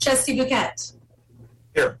Trustee Bouquet.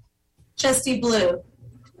 Here. Trustee Blue.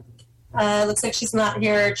 Looks like she's not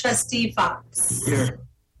here. Trustee Fox. Here.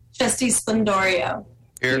 Trustee Splendorio.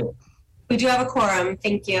 Here. We do have a quorum.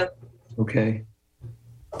 Thank you. Okay.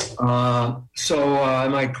 So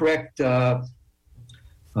am I correct that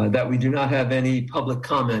we do not have any public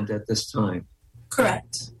comment at this time?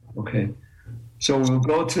 Correct. Okay. So we'll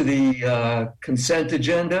go to the consent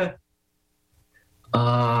agenda.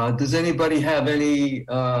 Does anybody have any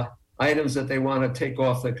items that they want to take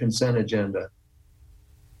off the consent agenda?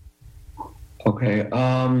 Okay.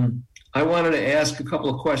 I wanted to ask a couple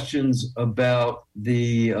of questions about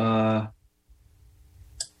the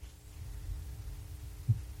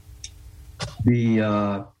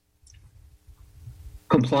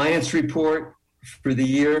compliance report for the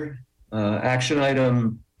year, action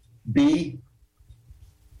item B.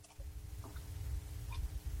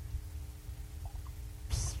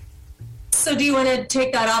 So do you want to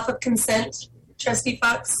take that off of consent, Trustee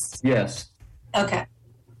Fox? Yes. Okay.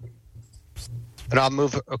 And I'll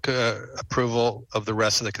move approval of the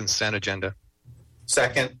rest of the consent agenda.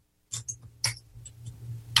 Second.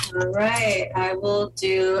 All right. I will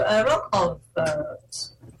do a roll call vote.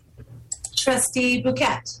 Trustee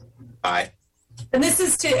Bouquet. Aye. And this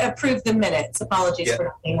is to approve the minutes. Apologies for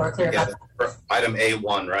not being more clear about that. Item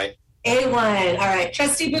A1, right? A1. All right.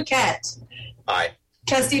 Trustee Bouquet. Aye.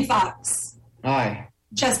 Trustee Fox. Aye.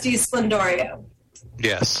 Trustee Splendorio.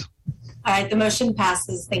 Yes. All right. The motion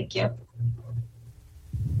passes. Thank you.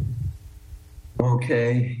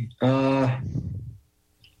 Okay.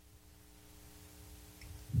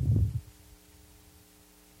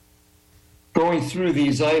 Going through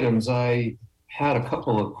these items, I had a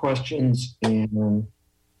couple of questions and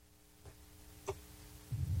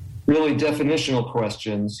really definitional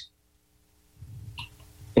questions.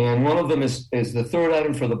 And one of them is the third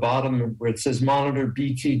item for the bottom where it says monitor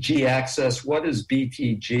BTG access. What is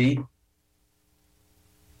BTG?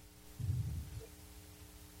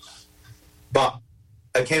 But,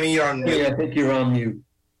 Kemi, you're on mute. Yeah, I think you're on mute.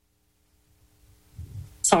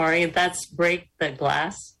 Sorry, that's break the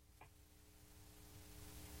glass.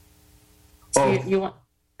 So Oh, you want?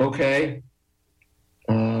 okay.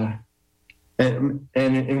 And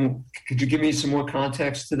could you give me some more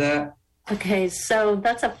context to that? Okay, so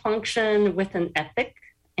that's a function with an epic,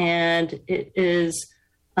 and it is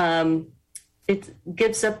it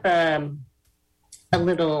gives up a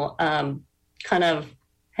little kind of,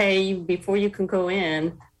 hey, before you can go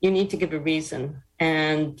in, you need to give a reason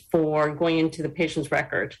and for going into the patient's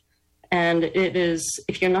record. And it is,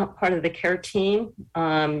 if you're not part of the care team,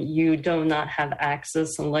 you do not have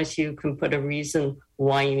access unless you can put a reason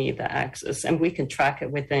why you need the access. And we can track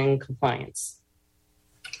it within compliance.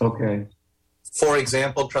 Okay. For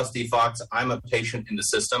example, Trustee Fox, I'm a patient in the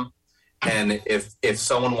system. And if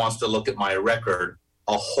someone wants to look at my record,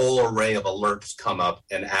 a whole array of alerts come up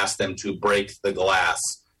and ask them to break the glass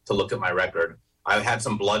to look at my record. I had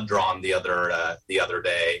some blood drawn the other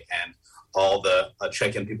day, and all the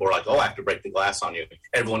check-in people were like, oh, I have to break the glass on you.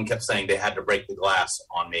 Everyone kept saying they had to break the glass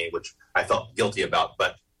on me, which I felt guilty about,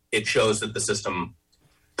 but it shows that the system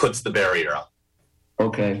puts the barrier up.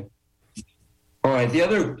 Okay. All right. The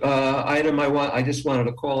other item I just wanted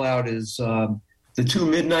to call out is the 2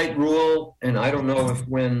 midnight rule. And I don't know if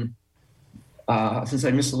since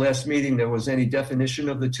I missed the last meeting, there was any definition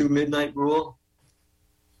of the 2 midnight rule.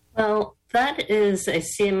 Well, that is a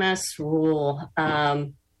CMS rule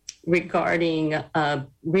regarding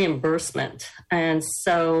reimbursement. And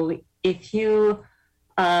so if you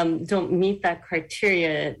don't meet that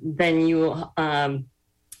criteria, then you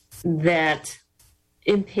that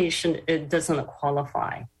inpatient, it doesn't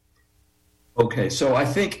qualify. Okay, so I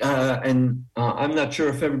think, and I'm not sure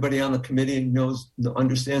if everybody on the committee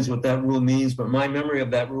understands what that rule means, but my memory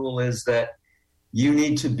of that rule is that you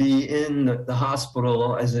need to be in the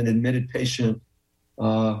hospital as an admitted patient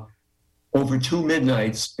over 2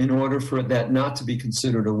 midnights in order for that not to be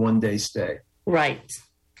considered a one-day stay. Right,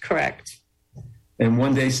 correct. And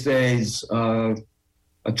one-day stays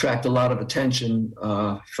attract a lot of attention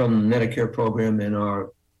from the Medicare program and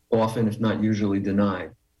are often, if not usually,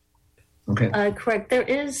 denied. Okay. Correct. There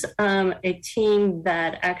is a team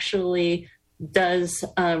that actually does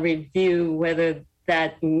review whether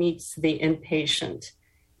that meets the inpatient.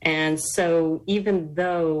 And so even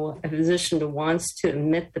though a physician wants to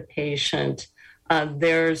admit the patient,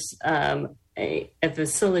 there's a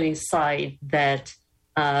facility site that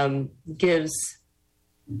gives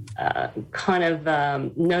kind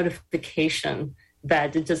of notification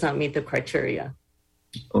that it does not meet the criteria.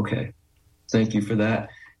 Okay. Thank you for that.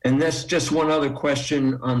 And that's just one other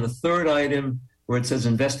question on the third item where it says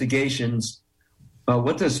investigations.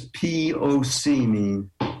 What does POC mean?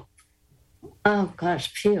 Oh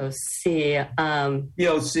gosh, POC.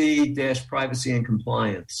 POC - privacy and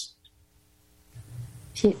compliance.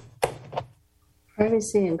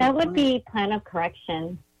 Privacy and That would be plan of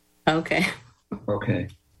correction. Okay. Okay.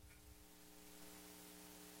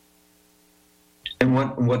 And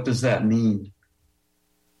what does that mean?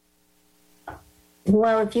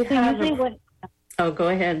 Well, if you So have usually oh, go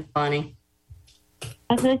ahead, Bonnie.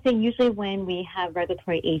 I was going to say, usually when we have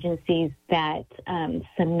regulatory agencies that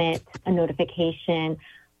submit a notification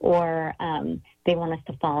or they want us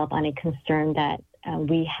to follow up on a concern that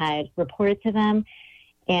we had reported to them,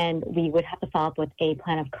 and we would have to follow up with a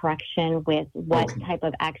plan of correction with what type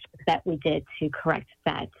of actions that we did to correct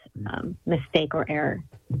that mistake or error.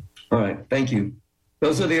 All right, thank you.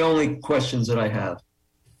 Those are the only questions that I have.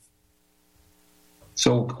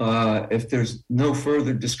 So if there's no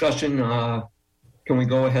further discussion, can we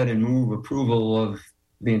go ahead and move approval of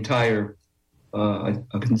the entire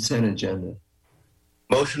consent agenda?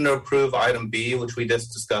 Motion to approve item B, which we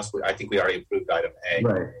just discussed. I think we already approved item A.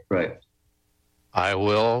 Right. I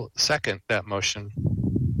will second that motion.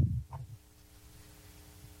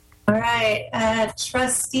 All right.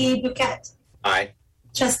 Trustee Bouquet. Aye.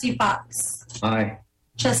 Trustee Fox. Aye.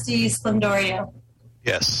 Trustee Splendorio.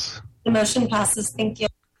 Yes. The motion passes. Thank you.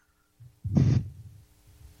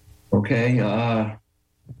 Okay.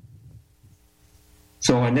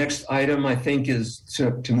 So our next item, I think, is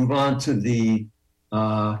to move on to the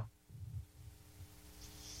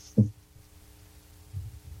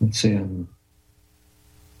let's see.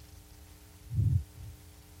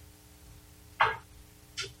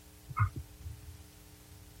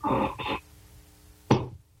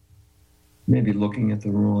 Maybe looking at the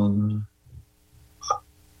wrong.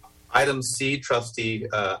 Item C, Trustee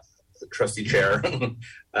Chair.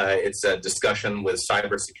 It's a discussion with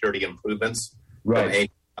cybersecurity improvements.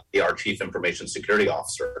 Right. From our Chief Information Security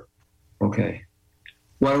Officer. Okay.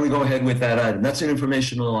 Why don't we go ahead with that item? That's an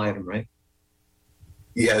informational item, right?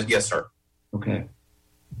 Yeah, yes, sir. Okay.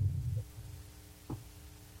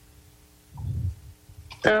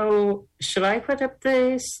 So should I put up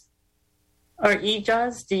this? Or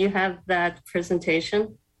Ijaz, do you have that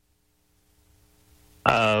presentation?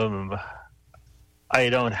 I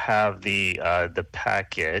don't have the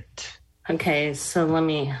packet. Okay, so let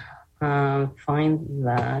me find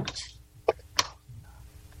that.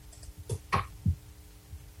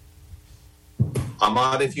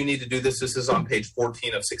 Ahmad, if you need to do this, this is on page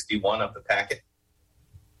 14 of 61 of the packet.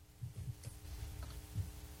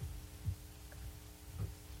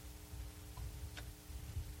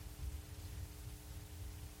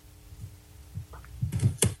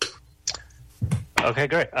 Okay,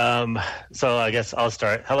 great. So I guess I'll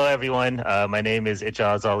start. Hello, everyone. My name is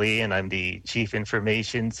Ijaz Ali, and I'm the Chief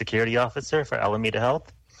Information Security Officer for Alameda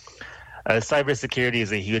Health. Cybersecurity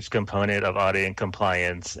is a huge component of audit and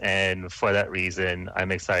compliance, and for that reason,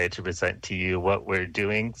 I'm excited to present to you what we're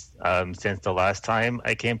doing since the last time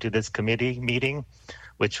I came to this committee meeting,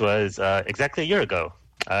 which was exactly a year ago,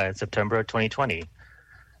 in September of 2020.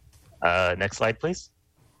 Next slide, please.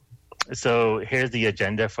 So here's the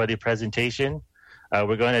agenda for the presentation.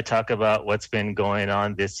 We're going to talk about what's been going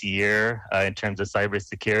on this year in terms of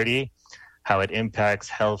cybersecurity, how it impacts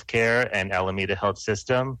healthcare and Alameda Health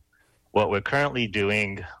System, what we're currently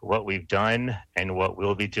doing, what we've done, and what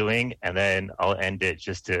we'll be doing. And then I'll end it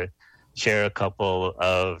just to share a couple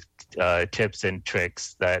of tips and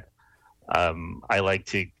tricks that I like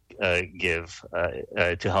to give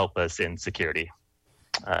to help us in security.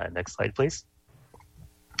 Next slide, please.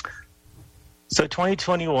 So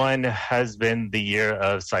 2021 has been the year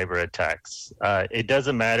of cyber attacks. It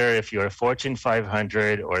doesn't matter if you're a Fortune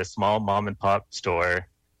 500 or a small mom and pop store.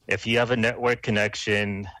 If you have a network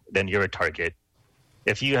connection, then you're a target.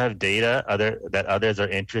 If you have data that others are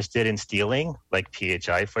interested in stealing, like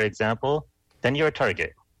PHI, for example, then you're a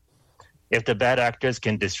target. If the bad actors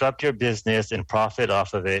can disrupt your business and profit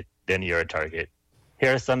off of it, then you're a target.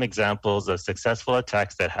 Here are some examples of successful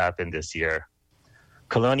attacks that happened this year.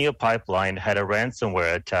 Colonial Pipeline had a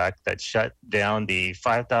ransomware attack that shut down the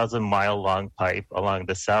 5,000-mile-long pipe along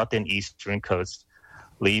the south and eastern coast,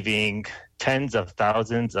 leaving tens of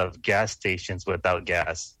thousands of gas stations without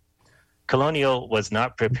gas. Colonial was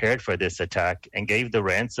not prepared for this attack and gave the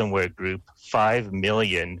ransomware group $5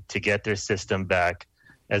 million to get their system back,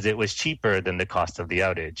 as it was cheaper than the cost of the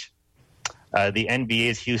outage. The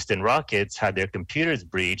NBA's Houston Rockets had their computers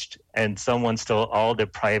breached, and someone stole all the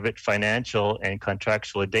private financial and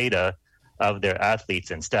contractual data of their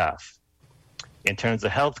athletes and staff. In terms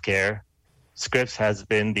of healthcare, Scripps has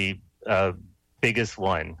been the biggest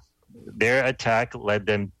one. Their attack led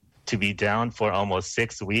them to be down for almost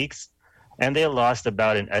 6 weeks, and they lost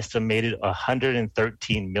about an estimated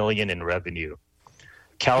 $113 million in revenue.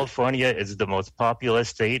 California is the most populous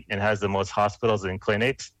state and has the most hospitals and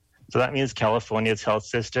clinics. So that means California's health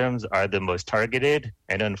systems are the most targeted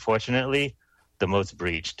and, unfortunately, the most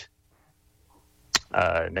breached.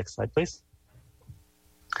 Next slide, please.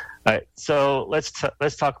 All right, so let's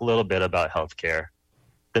talk a little bit about healthcare.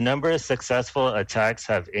 The number of successful attacks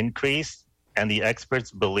have increased, and the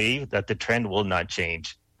experts believe that the trend will not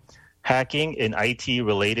change. Hacking and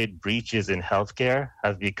IT-related breaches in healthcare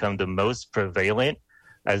have become the most prevalent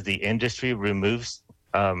as the industry moves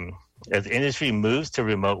to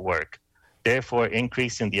remote work, therefore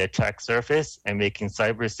increasing the attack surface and making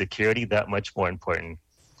cybersecurity that much more important.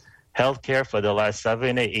 Healthcare for the last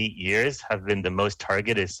 7 to 8 years have been the most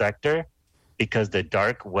targeted sector because the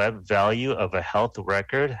dark web value of a health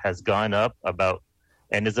record has gone up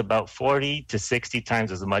is about 40 to 60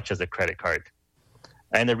 times as much as a credit card.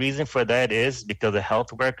 And the reason for that is because a health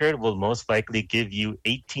record will most likely give you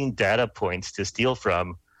 18 data points to steal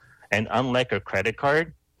from. And unlike a credit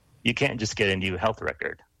card, you can't just get a new health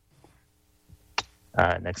record.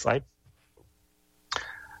 Next slide.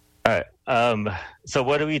 All right. So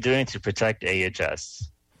what are we doing to protect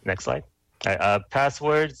AHS? Next slide.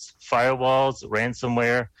 Passwords, firewalls,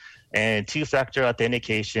 ransomware, and two-factor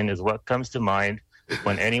authentication is what comes to mind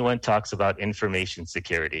when anyone talks about information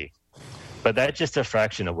security. But that's just a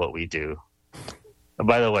fraction of what we do.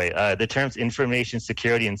 By the way, the terms information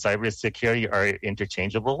security and cybersecurity are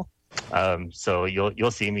interchangeable. So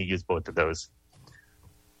you'll see me use both of those.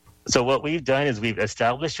 So what we've done is we've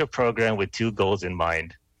established a program with 2 goals in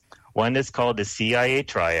mind. One is called the CIA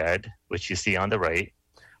Triad, which you see on the right,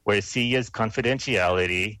 where C is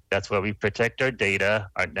confidentiality. That's where we protect our data,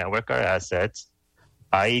 our network, our assets.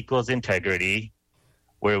 I equals integrity,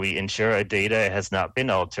 where we ensure our data has not been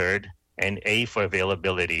altered. And A for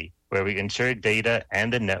availability, where we ensure data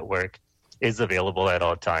and the network is available at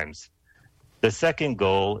all times. The second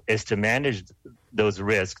goal is to manage those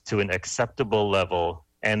risks to an acceptable level,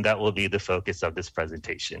 and that will be the focus of this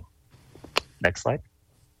presentation. Next slide.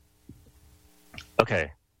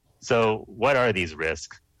 Okay, so what are these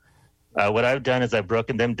risks? What I've done is I've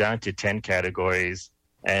broken them down to 10 categories,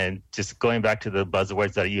 and just going back to the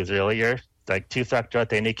buzzwords that I used earlier, like two-factor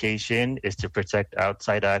authentication is to protect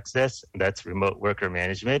outside access, that's remote worker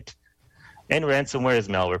management, and ransomware is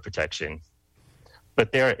malware protection.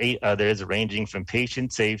 But there are 8 others ranging from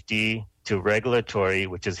patient safety to regulatory,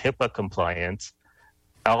 which is HIPAA compliance,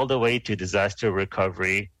 all the way to disaster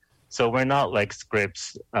recovery. So we're not like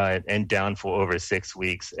Scripps and down for over 6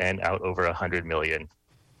 weeks and out over 100 million.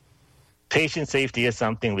 Patient safety is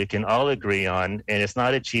something we can all agree on, and it's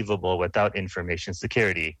not achievable without information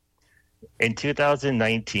security. In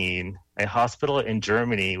 2019, a hospital in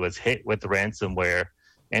Germany was hit with ransomware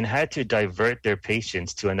and had to divert their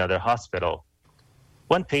patients to another hospital.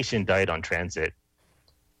 One patient died on transit.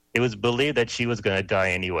 It was believed that she was going to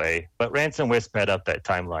die anyway, but ransomware sped up that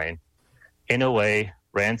timeline. In a way,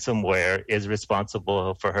 ransomware is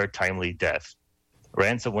responsible for her timely death.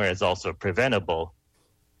 Ransomware is also preventable.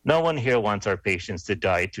 No one here wants our patients to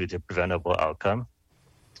die due to preventable outcome.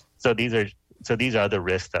 So these are the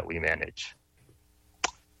risks that we manage.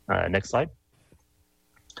 Next slide.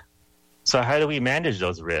 So how do we manage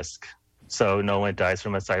those risks so no one dies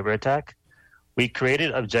from a cyber attack? We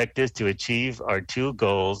created objectives to achieve our 2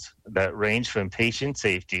 goals that range from patient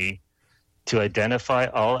safety to identify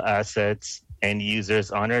all assets and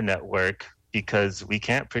users on our network, because we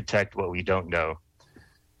can't protect what we don't know,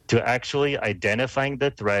 to actually identifying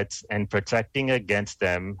the threats and protecting against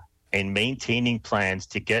them and maintaining plans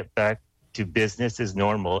to get back to business as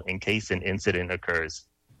normal in case an incident occurs.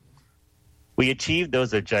 We achieved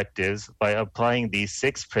those objectives by applying these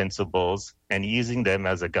 6 principles and using them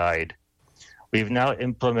as a guide. We've now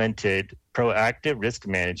implemented proactive risk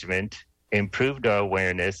management, improved our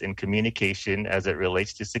awareness and communication as it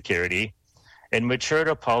relates to security, and matured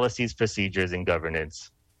our policies, procedures, and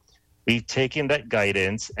governance. We've taken that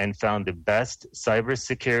guidance and found the best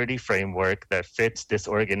cybersecurity framework that fits this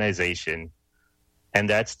organization, and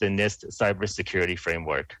that's the NIST Cybersecurity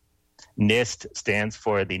Framework. NIST stands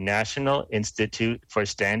for the National Institute for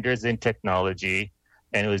Standards and Technology,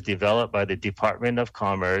 and it was developed by the Department of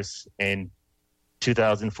Commerce in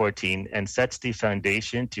 2014 and sets the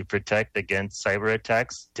foundation to protect against cyber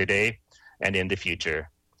attacks today and in the future.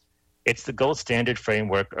 It's the gold standard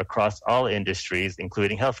framework across all industries,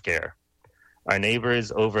 including healthcare. Our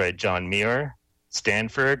neighbors over at John Muir,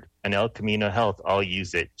 Stanford, and El Camino Health all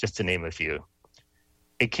use it, just to name a few.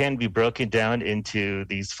 It can be broken down into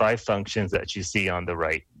these 5 functions that you see on the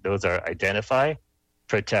right. Those are identify,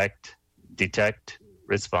 protect, detect,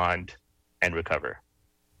 respond, and recover.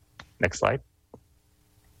 Next slide.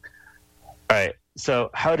 All right, so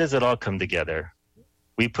how does it all come together?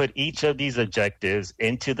 We put each of these objectives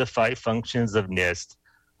into the 5 functions of NIST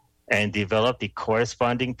and develop the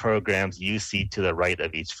corresponding programs you see to the right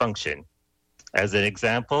of each function. As an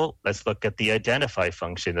example, let's look at the identify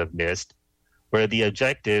function of NIST, where the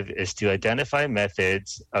objective is to identify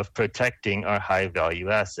methods of protecting our high-value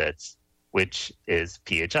assets, which is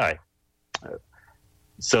PHI.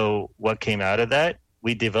 So what came out of that?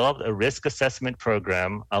 We developed a risk assessment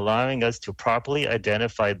program allowing us to properly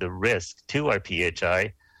identify the risk to our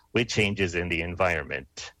PHI with changes in the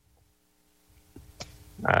environment.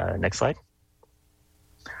 Next slide.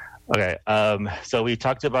 Okay, so we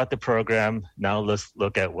talked about the program. Now let's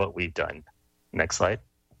look at what we've done. Next slide.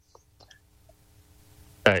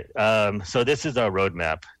 All right, so this is our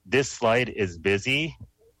roadmap. This slide is busy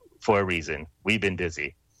for a reason. We've been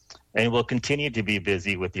busy, and we'll continue to be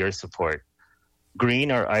busy with your support.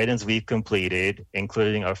 Green are items we've completed,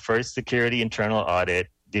 including our first security internal audit,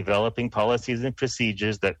 developing policies and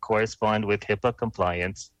procedures that correspond with HIPAA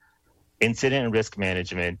compliance, incident and risk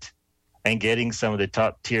management, and getting some of the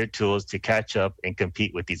top tier tools to catch up and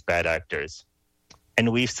compete with these bad actors.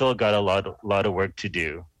 And we've still got a lot of work to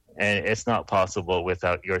do, and it's not possible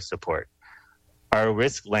without your support. Our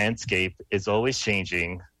risk landscape is always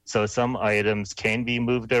changing, so some items can be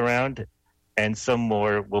moved around and some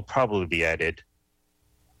more will probably be added.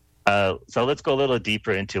 So let's go a little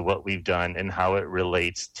deeper into what we've done and how it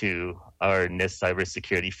relates to our NIST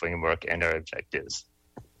cybersecurity framework and our objectives.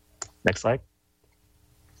 Next slide.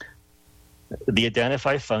 The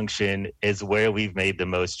identify function is where we've made the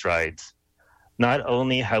most strides. Not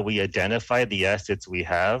only have we identified the assets we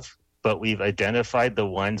have, but we've identified the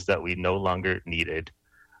ones that we no longer needed,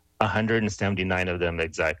 179 of them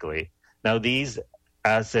exactly. Now, these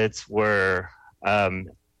assets were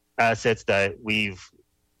assets that we've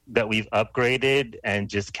upgraded and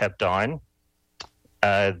just kept on,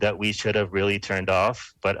 that we should have really turned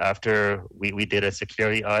off. But after we did a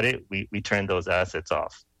security audit, we turned those assets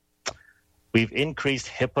off. We've increased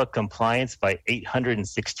HIPAA compliance by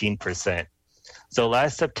 816%. So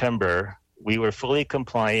last September, we were fully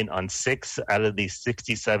compliant on 6 out of the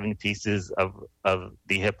 67 pieces of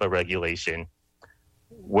the HIPAA regulation.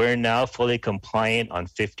 We're now fully compliant on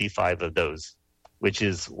 55 of those, which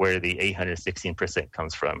is where the 816%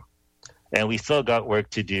 comes from. And we still got work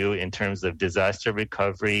to do in terms of disaster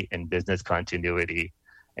recovery and business continuity.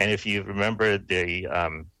 And if you remember the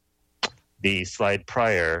slide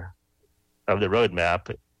prior of the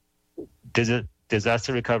roadmap,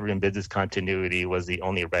 disaster recovery and business continuity was the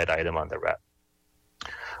only red item on the wrap.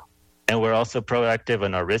 And we're also proactive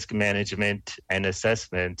in our risk management and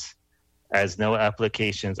assessment, as no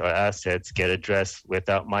applications or assets get addressed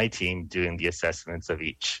without my team doing the assessments of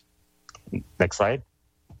each. Next slide.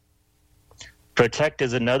 Protect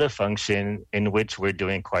is another function in which we're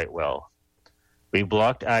doing quite well. We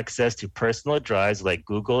blocked access to personal drives like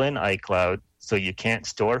Google and iCloud, so you can't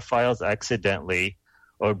store files accidentally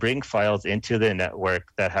or bring files into the network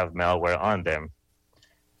that have malware on them.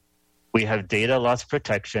 We have data loss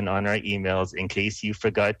protection on our emails in case you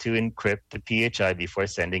forgot to encrypt the PHI before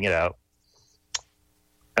sending it out.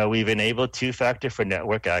 We've enabled 2-factor for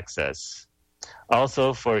network access.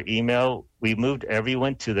 Also, for email, we moved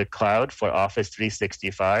everyone to the cloud for Office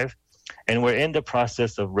 365, and we're in the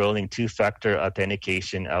process of rolling 2-factor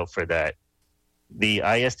authentication out for that. The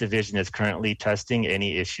IS division is currently testing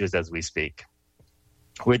any issues as we speak.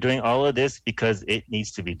 We're doing all of this because it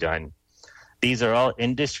needs to be done. These are all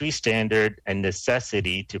industry standard and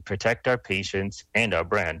necessity to protect our patients and our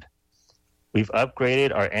brand. We've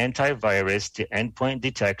upgraded our antivirus to endpoint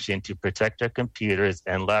detection to protect our computers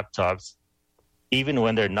and laptops, even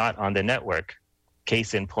when they're not on the network.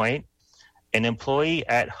 Case in point, an employee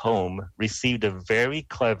at home received a very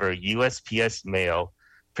clever USPS mail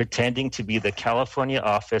pretending to be the California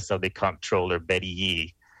office of the comptroller, Betty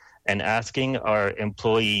Yee, and asking our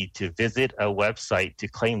employee to visit a website to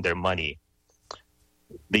claim their money.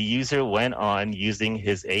 The user went on using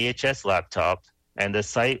his AHS laptop, and the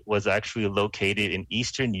site was actually located in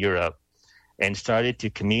Eastern Europe, and started to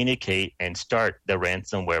communicate and start the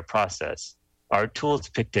ransomware process. Our tools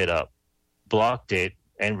picked it up, blocked it,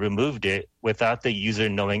 and removed it without the user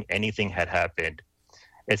knowing anything had happened.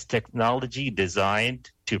 It's technology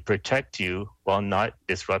designed to protect you while not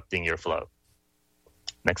disrupting your flow.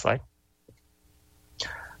 Next slide.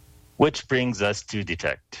 Which brings us to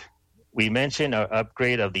detect. We mentioned our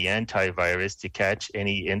upgrade of the antivirus to catch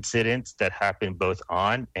any incidents that happen both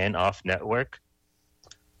on and off network.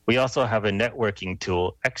 We also have a networking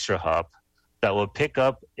tool, ExtraHop, that will pick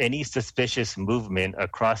up any suspicious movement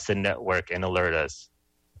across the network and alert us.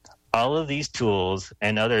 All of these tools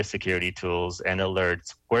and other security tools and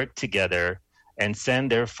alerts work together and send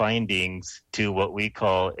their findings to what we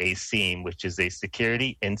call a SIEM, which is a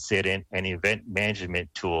security incident and event management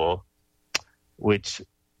tool, which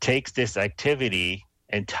takes this activity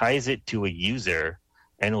and ties it to a user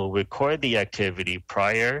and will record the activity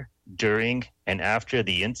prior, during, and after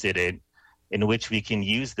the incident, in which we can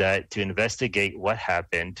use that to investigate what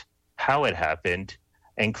happened, how it happened,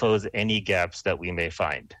 and close any gaps that we may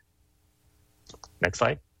find. Next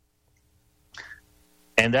slide.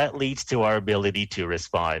 And that leads to our ability to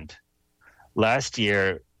respond. Last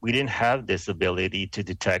year, we didn't have this ability to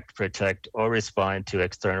detect, protect, or respond to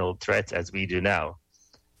external threats as we do now.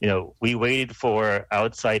 We waited for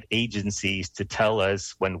outside agencies to tell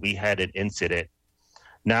us when we had an incident.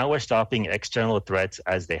 Now we're stopping external threats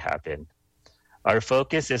as they happen. Our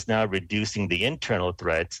focus is now reducing the internal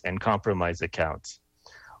threats and compromised accounts.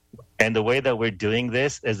 And the way that we're doing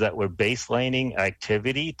this is that we're baselining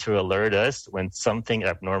activity to alert us when something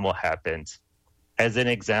abnormal happens. As an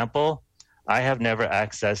example, I have never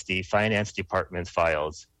accessed the finance department's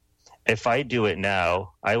files. If I do it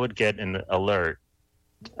now, I would get an alert.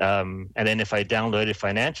 And then if I downloaded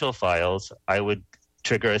financial files, I would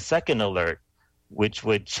trigger a second alert, which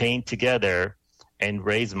would chain together and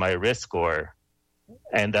raise my risk score.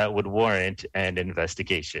 And that would warrant an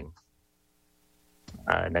investigation.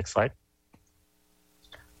 Next slide.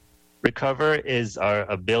 Recover is our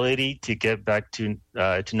ability to get back to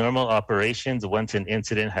normal operations once an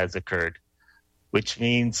incident has occurred, which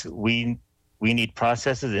means we need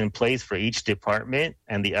processes in place for each department,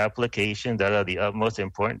 and the applications that are the utmost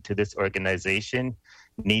important to this organization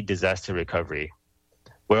need disaster recovery.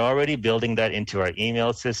 We're already building that into our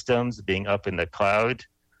email systems, being up in the cloud.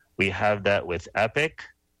 We have that with Epic,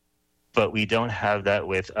 but we don't have that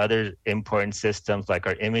with other important systems like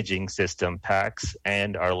our imaging system, PACS,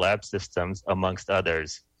 and our lab systems, amongst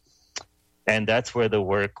others. And that's where the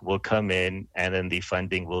work will come in, and then the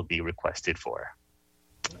funding will be requested for.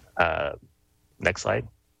 Next slide.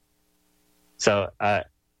 So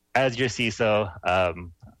as your CISO,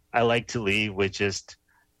 I like to leave with just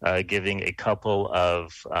giving a couple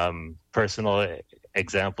of personal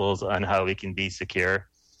examples on how we can be secure.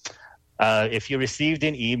 If you received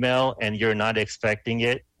an email and you're not expecting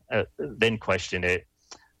it, then question it.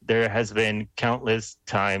 There has been countless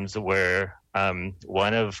times where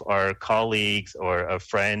one of our colleagues or a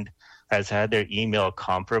friend has had their email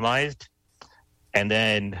compromised, and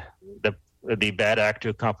then the bad actor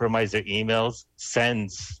who compromised their emails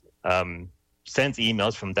sends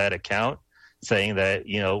emails from that account saying that,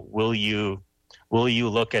 will you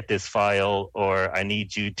look at this file, or I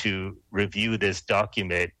need you to review this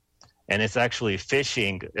document. And it's actually a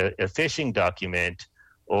phishing document,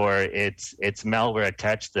 or it's malware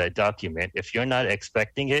attached to that document. If you're not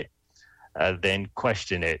expecting it, then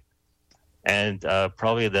question it. And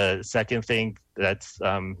probably the second thing that's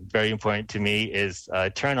very important to me is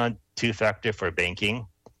turn on two-factor for banking.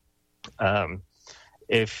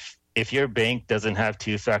 If your bank doesn't have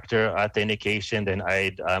two-factor authentication, then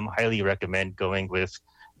I'd highly recommend going with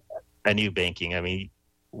a new banking. I mean,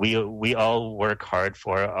 we all work hard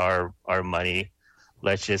for our money.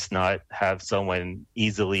 Let's just not have someone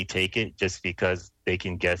easily take it just because they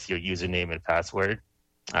can guess your username and password.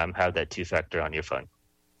 Have that two-factor on your phone.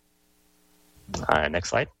 Next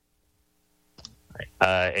slide.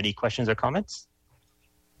 Any questions or comments?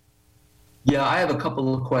 Yeah, I have a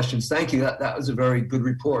couple of questions. Thank you. That was a very good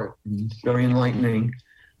report. Very enlightening.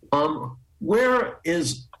 Where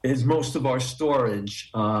is most of our storage?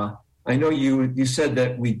 I know you said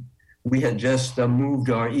that we had just moved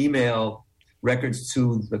our email records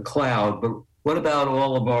to the cloud, but what about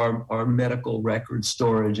all of our medical record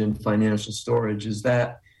storage and financial storage? Is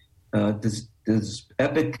that does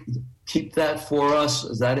Epic keep that for us?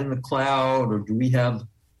 Is that in the cloud, or do we have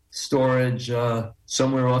storage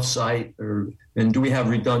somewhere off-site, and do we have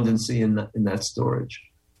redundancy in that storage?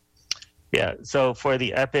 Yeah, so for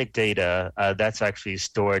the Epic data, that's actually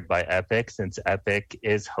stored by Epic, since Epic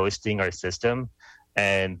is hosting our system,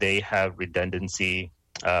 and they have redundancy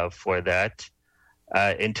for that.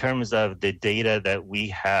 In terms of the data that we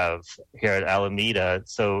have here at Alameda,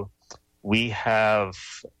 so we have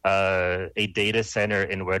a data center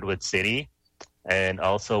in Redwood City and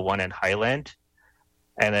also one in Highland.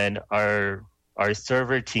 And then our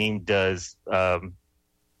server team does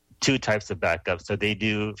two types of backups. So they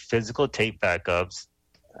do physical tape backups,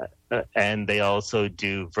 and they also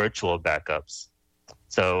do virtual backups.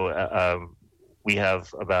 So we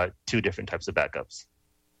have about two different types of backups.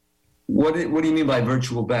 What do you mean by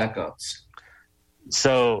virtual backups?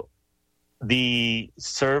 So the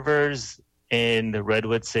servers in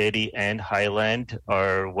Redwood City and Highland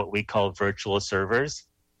are what we call virtual servers,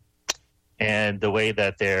 and the way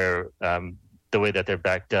that they're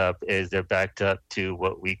backed up is they're backed up to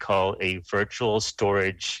what we call a virtual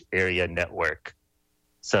storage area network.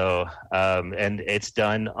 So, and it's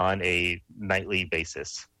done on a nightly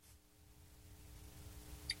basis.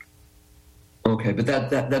 Okay, but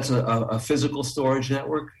that's a physical storage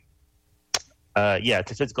network? Yeah,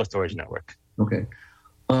 it's a physical storage network. Okay.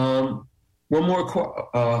 Couple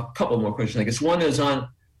more questions, I guess. One is on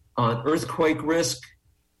earthquake risk.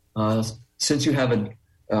 Since you have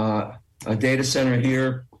a data center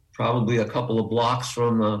here, probably a couple of blocks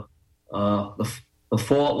from the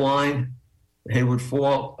fault line, the Hayward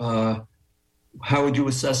Fault, how would you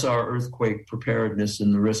assess our earthquake preparedness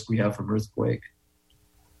and the risk we have from earthquake?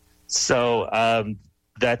 So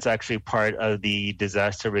that's actually part of the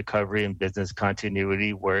disaster recovery and business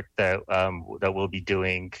continuity work that we'll be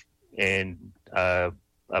doing in, I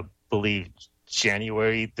believe,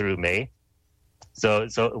 January through May. So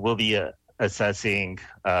we'll be assessing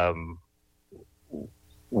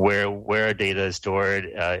where our data is stored.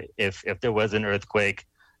 If there was an earthquake,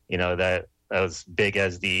 that was big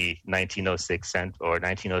as the 1906 or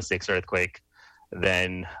 1906 earthquake,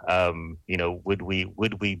 then would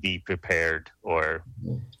we be prepared or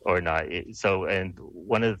not? So, and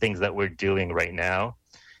one of the things that we're doing right now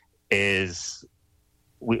is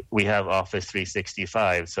we have Office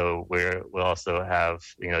 365, so we'll also have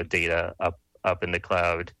data up in the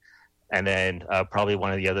cloud, and then probably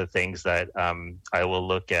one of the other things that I will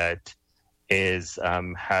look at is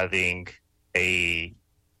having a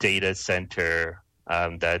data center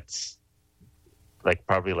that's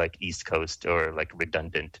probably East Coast or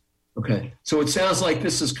redundant. Okay, so it sounds like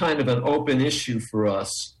this is kind of an open issue for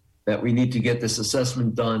us, that we need to get this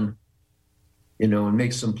assessment done, and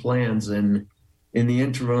make some plans. And in the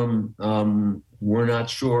interim, we're not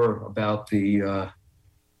sure about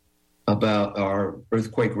about our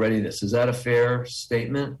earthquake readiness. Is that a fair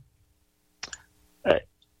statement?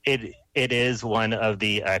 It is one of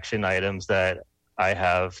the action items that I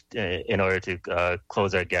have in order to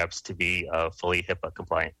close our gaps to be fully HIPAA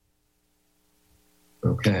compliant.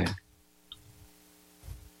 Okay.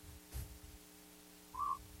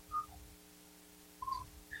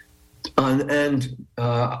 And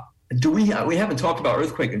do we haven't talked about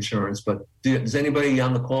earthquake insurance, but does anybody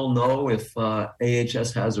on the call know if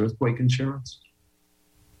AHS has earthquake insurance?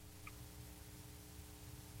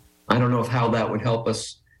 I don't know how that would help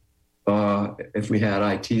us if we had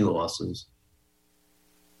IT losses.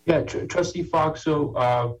 Yeah, Trustee Fox.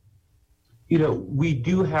 So, we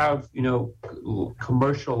do have,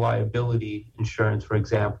 commercial liability insurance, for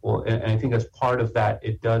example, and I think as part of that,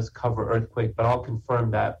 it does cover earthquake, but I'll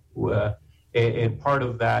confirm that. And part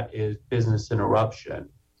of that is business interruption.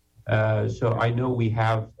 So I know we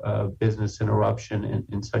have business interruption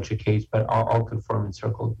in such a case, but I'll confirm and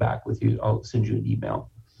circle back with you. I'll send you an email.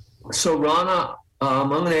 So, Rana, I'm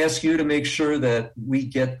going to ask you to make sure that we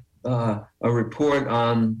get a report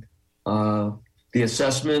on the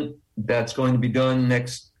assessment that's going to be done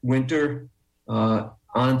next winter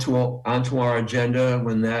onto our agenda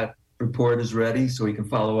when that report is ready, so we can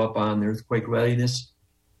follow up on the earthquake readiness.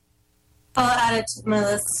 I'll add it to my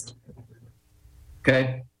list.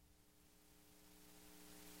 Okay.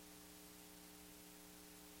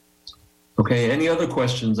 Okay, any other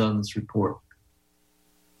questions on this report?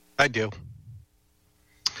 I do.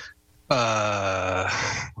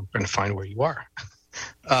 I'm trying to find where you are.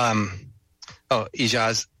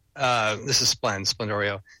 Ijaz, this is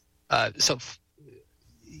Splendorio. So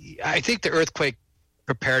I think the earthquake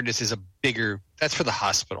preparedness is a bigger, that's for the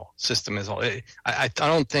hospital system as well. I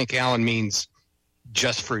don't think Alan means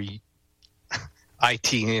just for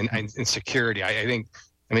IT and security. I mean,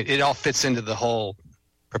 it all fits into the whole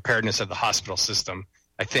preparedness of the hospital system.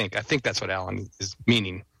 I think that's what Alan is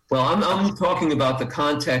meaning. Well, I'm talking about the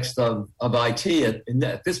context of IT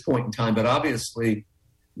at this point in time, but obviously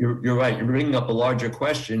you're right. You're bringing up a larger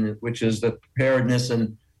question, which is the preparedness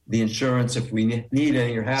and the insurance, if we need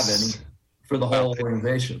any or have any, for the whole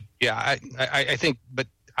organization. Yeah, I think, but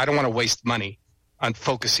I don't want to waste money on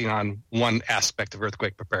focusing on one aspect of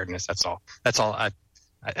earthquake preparedness. That's all.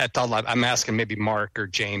 I'm asking maybe Mark or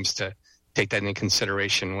James to take that into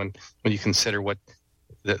consideration when you consider what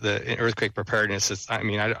the earthquake preparedness is. I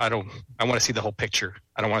mean, I want to see the whole picture.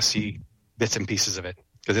 I don't want to see bits and pieces of it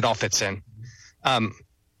because it all fits in.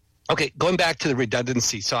 Okay, going back to the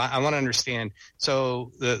redundancy. So I want to understand.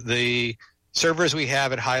 So the servers we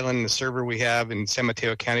have at Highland and the server we have in San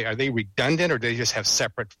Mateo County, are they redundant or do they just have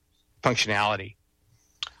separate functionality?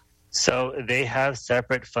 So they have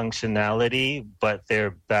separate functionality, but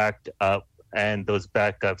they're backed up, and those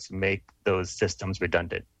backups make those systems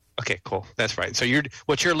redundant. Okay, cool. That's right. So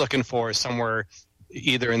what you're looking for is somewhere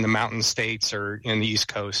either in the mountain states or in the East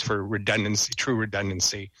Coast for redundancy, true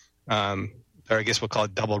redundancy, or I guess we'll call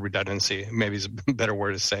it double redundancy. Maybe is a better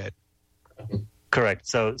word to say it. Correct.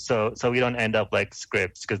 So we don't end up like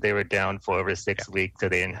Scripps because they were down for over 6 weeks, so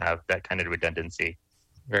they didn't have that kind of redundancy.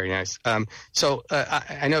 Very nice. So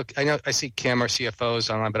I know I see Kim, our CFO, is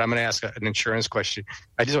online, but I'm going to ask an insurance question.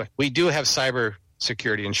 We do have cyber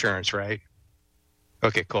security insurance, right?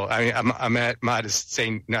 Okay, cool. I mean, I'm at Matt is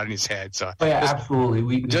saying not in his head. So absolutely.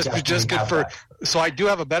 We just good for. That. So I do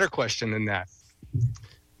have a better question than that.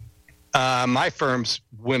 My firms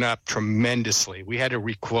went up tremendously. We had to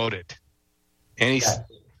requote it.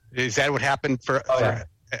 Is that what happened for? Okay,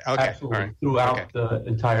 absolutely. All right. Throughout the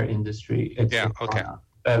entire industry. Okay.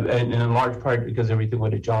 And in large part because everything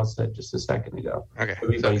what John said just a second ago. Okay.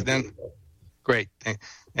 So then, great.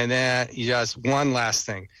 And then just one last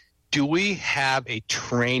thing. Do we have a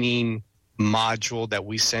training module that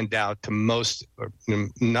we send out to most,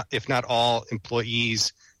 if not all,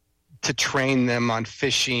 employees to train them on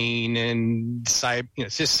phishing and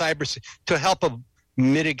cyber to help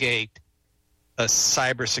mitigate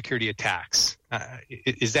cybersecurity attacks?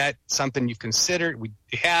 Is that something you've considered? We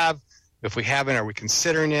have. If we haven't, are we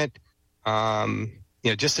considering it?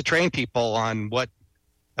 Just to train people on what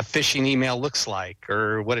a phishing email looks like,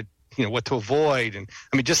 or what what to avoid. And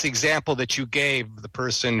I mean, just the example that you gave, the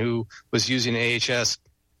person who was using an AHS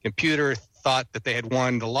computer thought that they had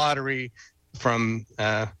won the lottery from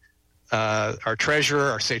our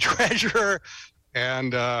treasurer, our state treasurer,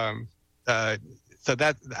 and so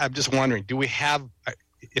that I'm just wondering, do we have?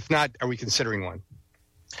 If not, are we considering one?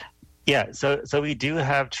 Yeah, so we do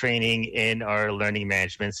have training in our learning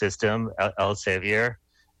management system, Elsevier,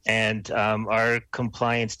 and our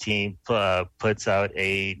compliance team puts out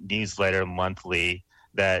a newsletter monthly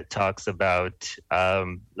that talks about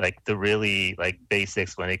the really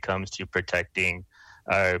basics when it comes to protecting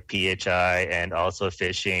our PHI and also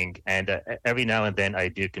phishing. And every now and then I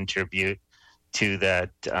do contribute to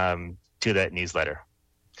that newsletter.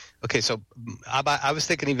 Okay, so I was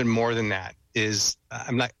thinking even more than that.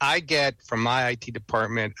 I get from my IT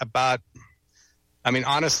department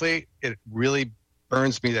honestly, it really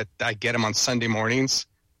burns me that I get them on Sunday mornings,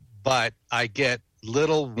 but I get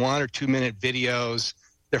little 1 or 2 minute videos.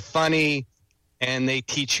 They're funny and they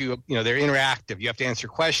teach you, they're interactive. You have to answer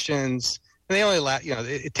questions and they only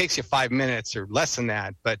it takes you 5 minutes or less than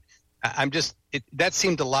that. But that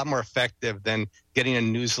seemed a lot more effective than getting a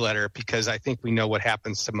newsletter, because I think we know what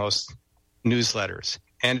happens to most newsletters.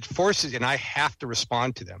 And it forces, and I have to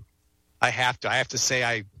respond to them. I have to say,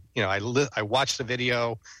 I watched the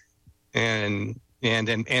video and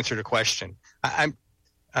then answered a question.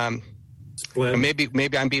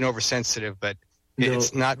 Maybe I'm being oversensitive, but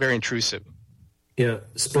it's not very intrusive. Yeah,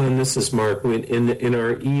 Splend, this is Mark. In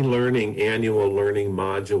our e-learning annual learning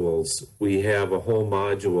modules, we have a whole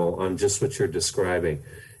module on just what you're describing.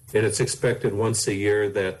 And it's expected once a year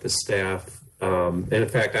that the staff, and in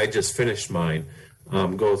fact, I just finished mine,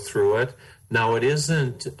 go through it. Now, it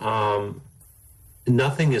isn't,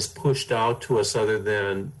 nothing is pushed out to us other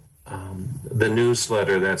than the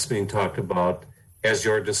newsletter that's being talked about as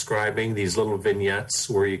you're describing, these little vignettes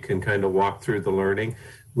where you can kind of walk through the learning.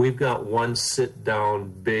 We've got one sit-down,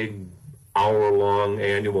 big, hour-long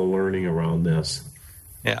annual learning around this.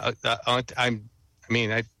 Yeah,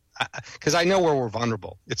 because I know where we're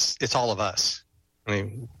vulnerable. It's all of us. I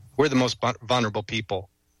mean, we're the most vulnerable people,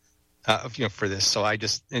 for this. So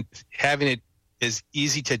having it as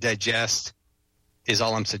easy to digest is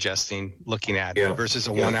all I'm suggesting. Looking at versus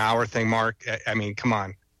a 1 hour thing, Mark. I mean, come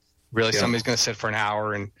on. Really, somebody's going to sit for an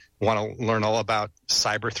hour and want to learn all about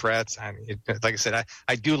cyber threats. I mean, like I said,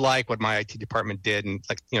 I do like what my IT department did, and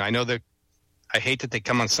I know that I hate that they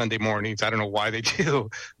come on Sunday mornings. I don't know why they do,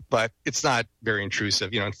 but it's not very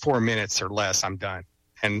intrusive. In 4 minutes or less, I'm done,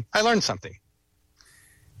 and I learned something.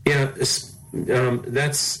 Yeah,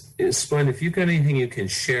 that's splendid. If you've got anything you can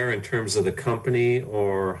share in terms of the company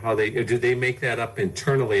or how do they make that up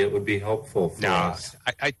internally, it would be helpful for us.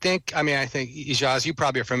 I think, Ijaz, you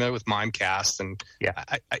probably are familiar with Mimecast, and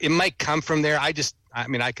it might come from there. I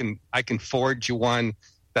can forward you one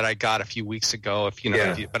that I got a few weeks ago,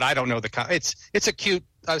 but I don't know it's a cute,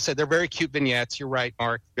 I said they're very cute vignettes. You're right,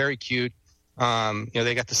 Mark, very cute.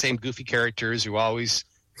 They got the same goofy characters who always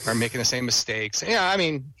are making the same mistakes. Yeah,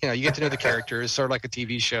 you get to know the characters, sort of like a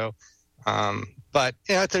TV show. But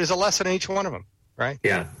there's a lesson in each one of them, right?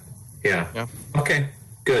 Yeah. Okay,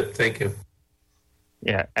 good. Thank you.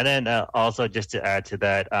 Yeah, and then also just to add to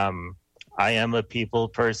that, I am a people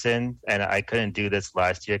person, and I couldn't do this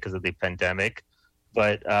last year because of the pandemic.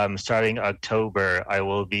 But starting October, I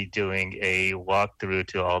will be doing a walkthrough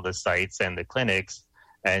to all the sites and the clinics,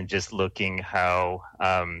 and just looking how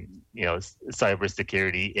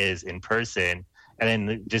cybersecurity is in person, and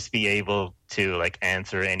then just be able to like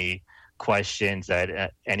answer any questions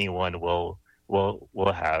that anyone will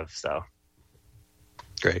have. So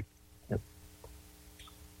Great.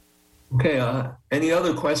 Okay, any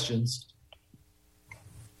other questions?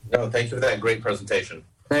 No, thank you for that great presentation.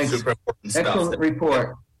 Thanks. Super important stuff. Excellent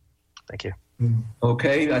report. thank you.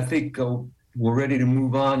 Okay, I think we're ready to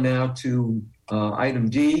move on now to item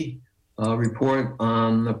D, report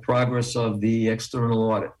on the progress of the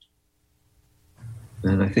external audit.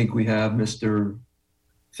 And I think we have Mr.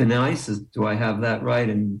 Finnice. Do I have that right?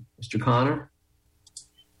 And Mr. Connor?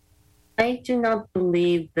 I do not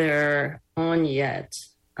believe they're on yet.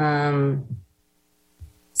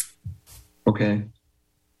 Okay.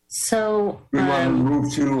 So We want to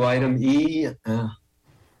move to item E.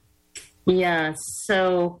 yeah,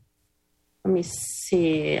 so let me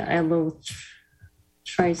see. I will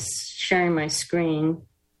try sharing my screen.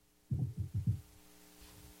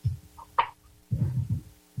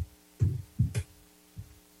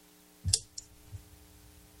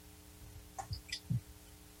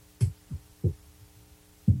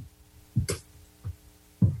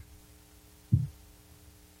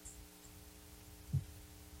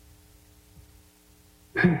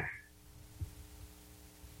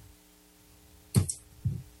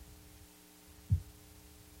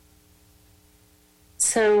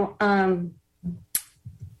 So I'm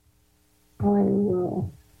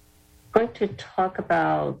going to talk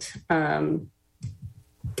about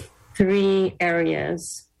 3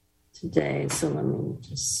 areas today. So let me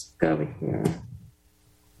just go over here.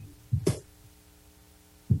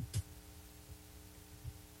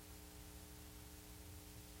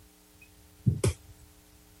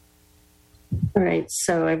 All right,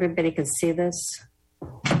 so everybody can see this.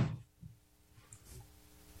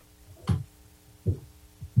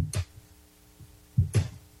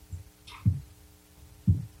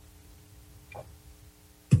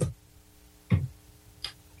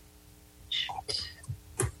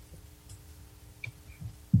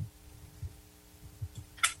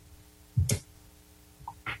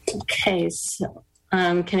 Okay, so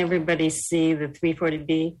can everybody see the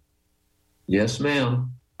 340B? Yes,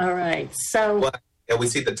 ma'am. All right, so... Well, yeah, we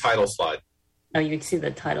see the title slide. Oh, you can see the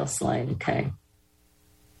title slide, okay.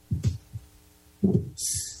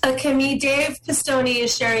 Kimmy, Dave Pistone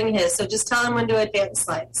is sharing his, so just tell him when to advance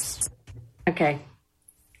slides. Okay.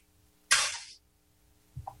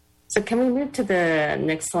 So can we move to the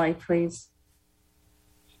next slide, please?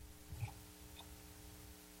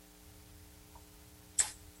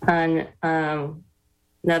 And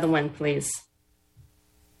another one, please.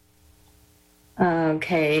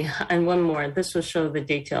 Okay, and one more. This will show the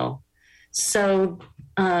detail. So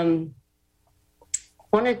wanted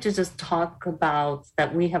to just talk about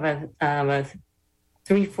that we have a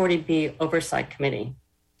 340B oversight committee.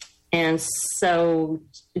 And so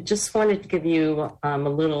just wanted to give you a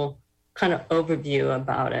little kind of overview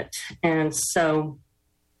about it. And so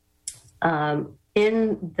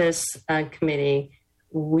in this committee,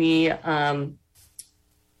 we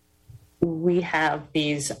have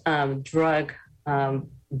these drug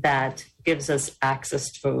that gives us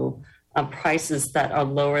access to prices that are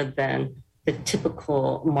lower than the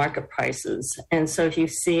typical market prices. And so if you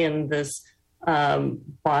see in this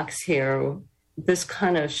box here, this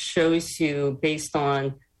kind of shows you based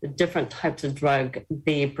on the different types of drug,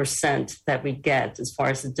 the percent that we get as far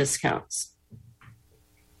as the discounts.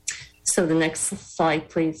 So the next slide,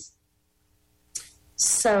 please.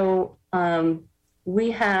 So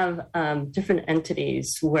we have different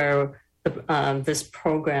entities where this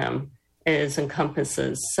program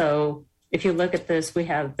encompasses. So if you look at this, we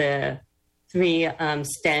have the 3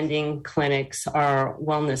 standing clinics, our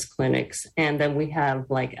wellness clinics, and then we have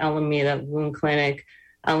like Alameda Wound Clinic,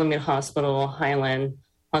 Alameda Hospital, Highland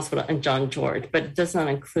Hospital, and John George, but it does not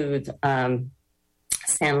include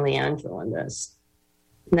San Leandro in this.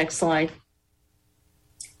 Next slide.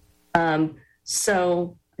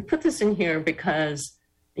 So I put this in here because,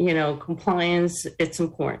 compliance, it's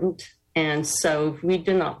important. And so if we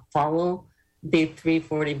do not follow the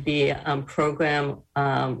 340B program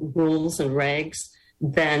rules and regs,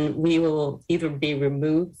 then we will either be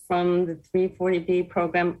removed from the 340B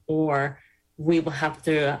program or we will have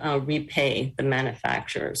to repay the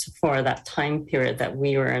manufacturers for that time period that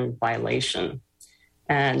we were in violation.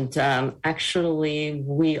 And actually,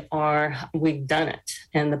 we've done it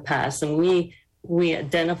in the past, and we we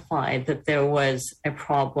identified that there was a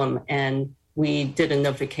problem, and we did a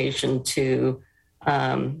notification to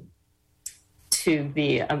the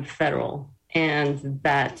federal, and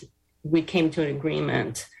that we came to an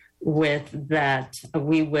agreement with that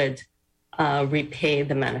we would repay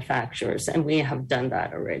the manufacturers, and we have done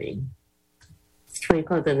that already. Can we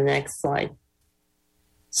go to the next slide?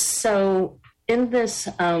 So in this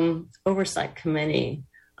oversight committee,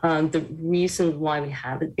 the reason why we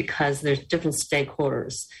have it, because there's different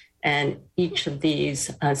stakeholders, and each of these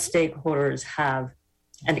stakeholders have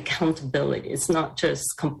an accountability. It's not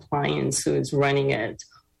just compliance who is running it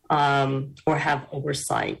or have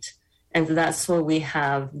oversight. And that's why we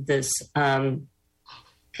have this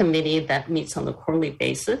committee that meets on a quarterly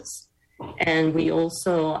basis. And we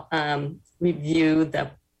also review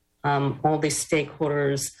that all the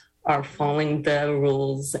stakeholders are following the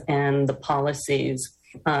rules and the policies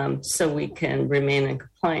so we can remain in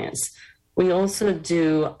compliance. We also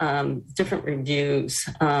do different reviews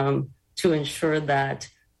to ensure that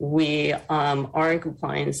we are in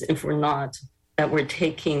compliance. If we're not, that we're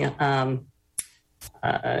taking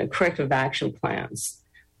corrective action plans.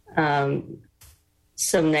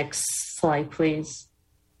 So next slide, please.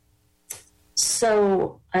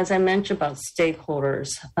 So as I mentioned about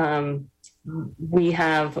stakeholders, we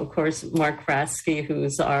have, of course, Mark Rasky,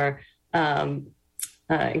 who's our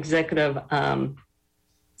executive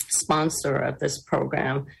sponsor of this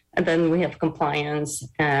program. And then we have compliance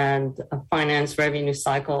and finance, revenue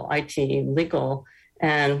cycle, IT, legal,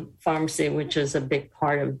 and pharmacy, which is a big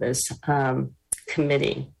part of this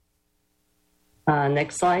committee.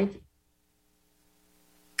 Next slide.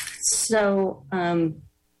 So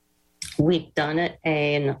we've done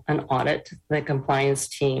an audit, the compliance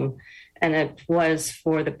team, and it was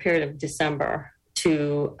for the period of December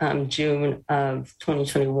to June of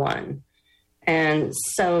 2021. And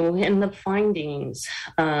so in the findings,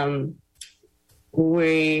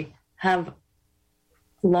 we have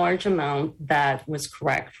large amount that was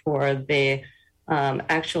correct for the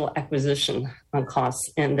actual acquisition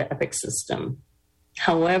costs in the Epic system.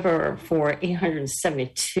 However, for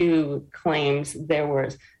 872 claims, there were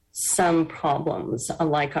some problems,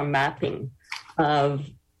 like our mapping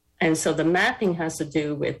and so the mapping has to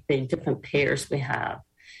do with the different payers we have.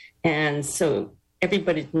 And so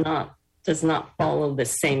everybody does not follow the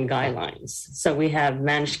same guidelines. So we have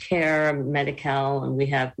managed care, Medi-Cal, and we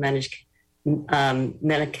have managed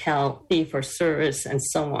Medi-Cal fee for service, and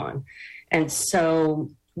so on. And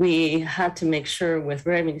so we had to make sure with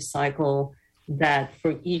revenue cycle that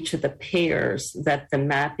for each of the payers that the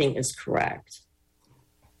mapping is correct.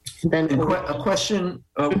 Then a question.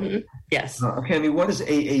 Yes. Cami, what does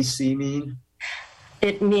AAC mean?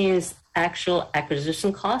 It means actual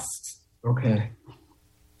acquisition costs. Okay.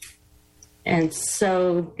 And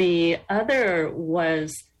so the other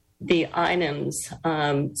was the items.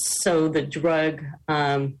 So the drug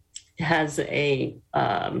has a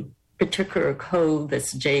particular code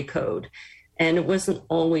that's J code, and it wasn't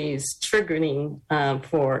always triggering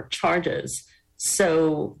for charges.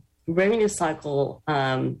 So revenue cycle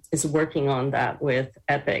is working on that with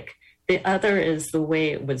Epic. The other is the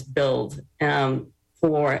way it was billed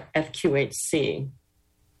for FQHC,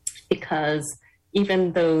 because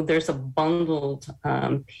even though there's a bundled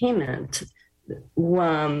payment,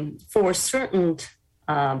 for certain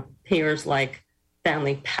payers like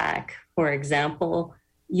Family Pack, for example,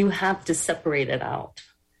 you have to separate it out,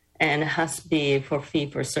 and it has to be for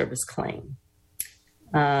fee-for-service claim.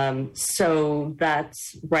 So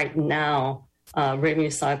that's right now, revenue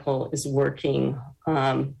cycle is working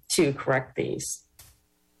to correct these.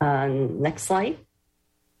 Next slide.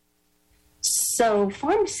 So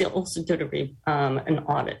pharmacy also did an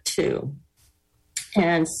audit too.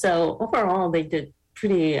 And so overall, they did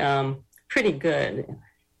pretty good.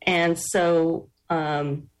 And so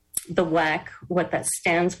the WAC, what that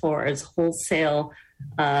stands for is wholesale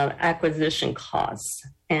acquisition costs.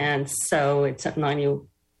 And so it's at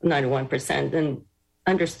 91%. And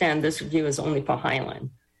understand this review is only for Highland.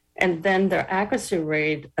 And then their accuracy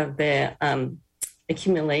rate of the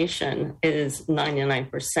accumulation is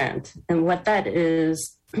 99%. And what that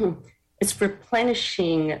is, it's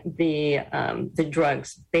replenishing the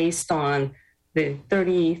drugs based on the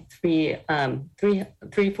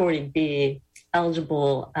 340B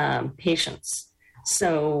eligible patients.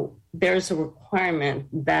 So there's a requirement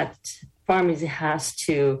that pharmacy has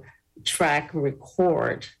to track and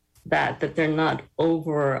record that they're not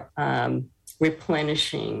over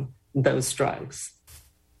replenishing those drugs.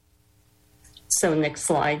 So next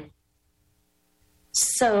slide.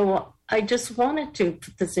 So I just wanted to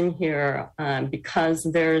put this in here because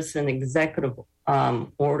there's an executive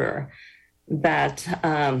order that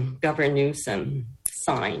Governor Newsom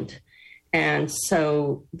signed. And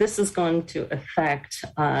so this is going to affect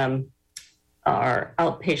our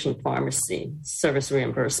outpatient pharmacy service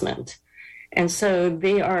reimbursement. And so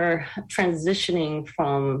they are transitioning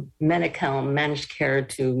from Medi-Cal managed care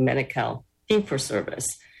to Medi-Cal fee-for-service.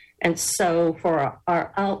 And so for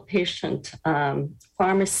our outpatient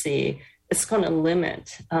pharmacy, it's going to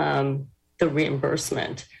limit the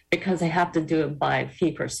reimbursement because they have to do it by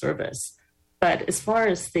fee-for-service. But as far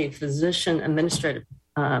as the physician administrative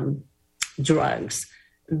drugs,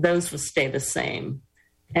 those will stay the same.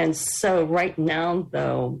 And so right now,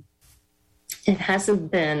 though, it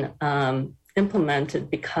hasn't been implemented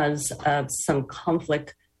because of some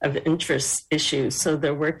conflict of interest issues. So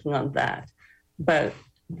they're working on that. But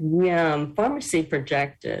pharmacy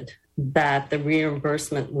projected that the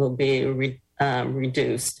reimbursement will be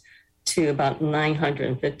reduced to about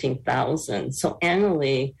 $915,000. So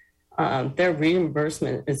annually, their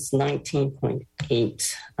reimbursement is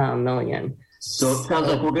 $19.8 million. So it sounds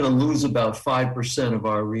like we're going to lose about 5% of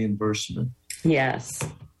our reimbursement. Yes.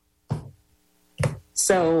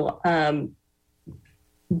 So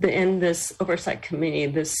in this oversight committee,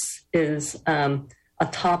 this is a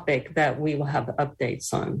topic that we will have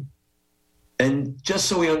updates on. And just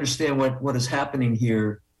so we understand what is happening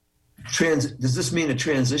here, does this mean a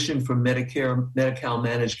transition from Medi-Cal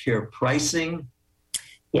managed care pricing?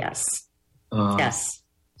 Yes. Yes.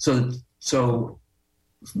 So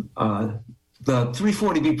the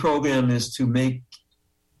 340B program is to make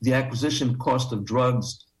the acquisition cost of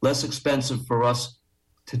drugs less expensive for us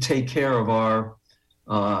to take care of our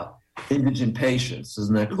indigent patients.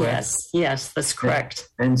 Isn't that correct? Yes, that's correct.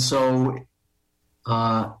 And so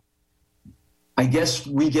I guess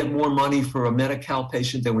we get more money for a Medi-Cal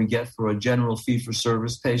patient than we get for a general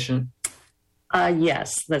fee-for-service patient?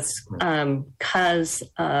 Yes, that's because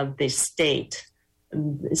of the state.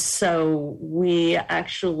 So we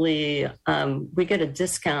actually we get a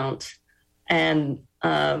discount, and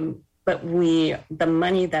but the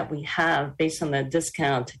money that we have based on that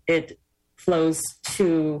discount, it flows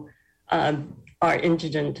to our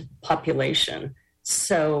indigent population.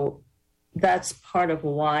 So that's part of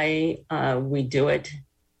why we do it,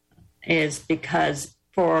 is because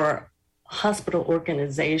for hospital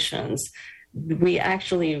organizations, we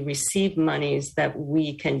actually receive monies that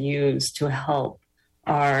we can use to help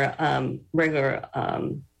our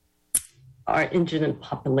our indigent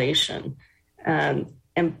population.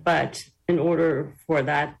 But in order for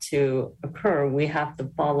that to occur, we have to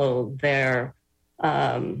follow their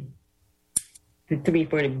the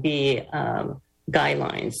 340B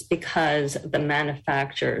guidelines, because the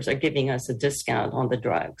manufacturers are giving us a discount on the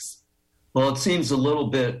drugs. Well, it seems a little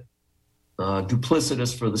bit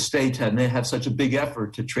duplicitous for the state to have such a big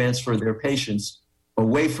effort to transfer their patients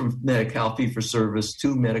away from Medi-Cal fee-for-service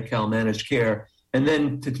to Medi-Cal managed care, and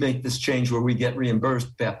then to make this change where we get reimbursed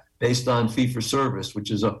based on fee-for-service,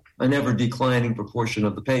 which is an ever-declining proportion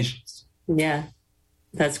of the patients. Yeah,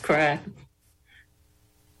 that's correct.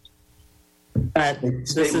 But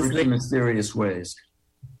state works in mysterious ways.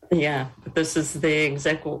 Yeah, this is the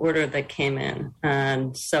executive order that came in.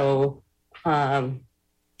 And so all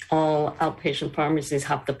outpatient pharmacies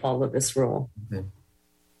have to follow this rule. Okay.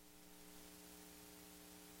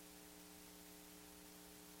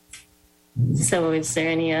 So is there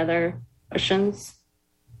any other questions?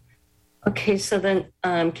 Okay, so then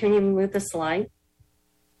can you move the slide?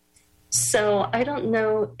 So I don't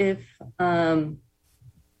know if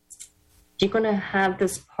you're going to have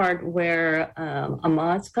this part where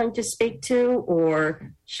Ahmad's going to speak to,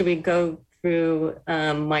 or should we go through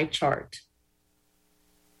my chart?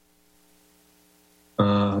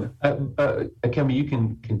 Kemi, you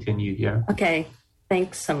can continue here. Okay,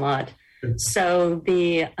 thanks, Ahmad. So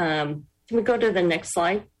can we go to the next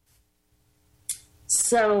slide?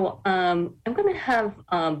 So I'm going to have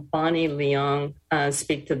Bonnie Leong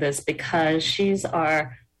speak to this, because she's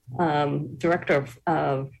our Director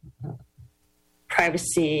of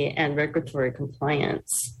Privacy and Regulatory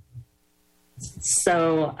Compliance.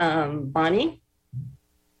 So Bonnie?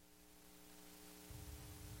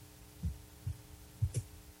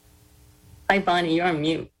 Hi, Bonnie, you're on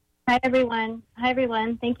mute. Hi, everyone.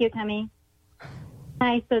 Thank you, Kemi.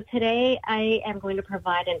 Hi, so today I am going to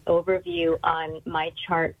provide an overview on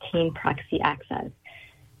MyChart Teen Proxy Access.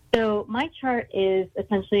 So MyChart is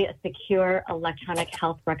essentially a secure electronic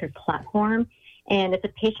health record platform, and it's a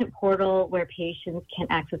patient portal where patients can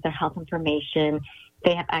access their health information.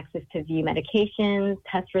 They have access to view medications,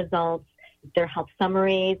 test results, their health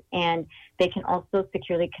summaries, and they can also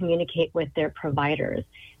securely communicate with their providers.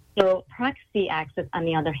 So Proxy Access, on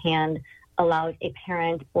the other hand, allows a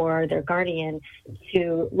parent or their guardian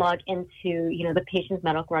to log into, the patient's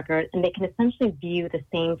medical record, and they can essentially view the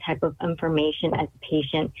same type of information as the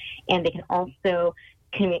patient, and they can also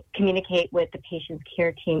communicate with the patient's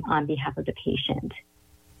care team on behalf of the patient.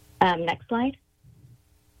 Next slide.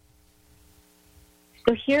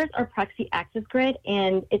 So here's our proxy access grid,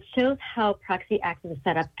 and it shows how proxy access is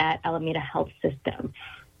set up at Alameda Health System.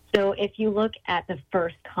 So if you look at the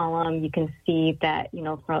first column, you can see that,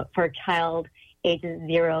 for a child ages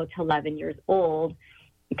 0 to 11 years old,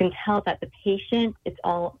 you can tell that the patient, it's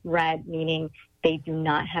all red, meaning they do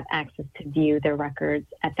not have access to view their records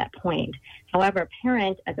at that point. However, a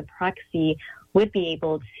parent as a proxy would be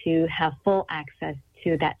able to have full access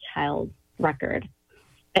to that child's record.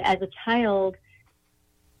 But as a child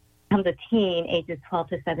becomes a teen, ages 12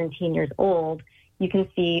 to 17 years old, you can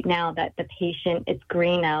see now that the patient, it's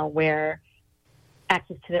green now, where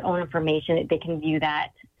access to their own information, they can view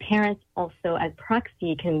that. Parents also, as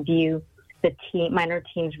proxy, can view the minor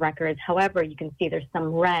teen's records. However, you can see there's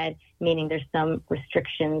some red, meaning there's some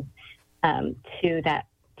restrictions to that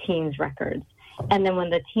teen's records. And then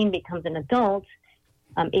when the teen becomes an adult,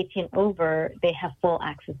 18 over, they have full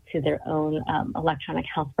access to their own electronic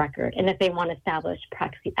health record. And if they want to establish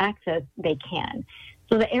proxy access, they can.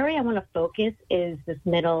 So the area I want to focus is this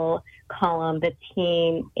middle column, the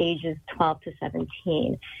teen ages 12 to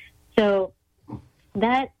 17. So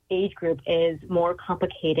that age group is more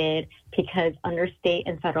complicated because under state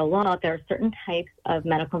and federal law, there are certain types of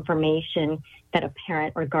medical information that a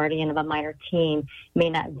parent or guardian of a minor teen may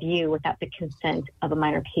not view without the consent of a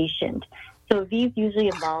minor patient. So these usually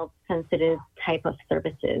involve sensitive type of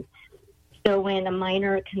services. So when a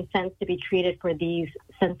minor consents to be treated for these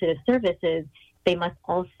sensitive services, they must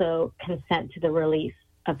also consent to the release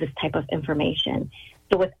of this type of information.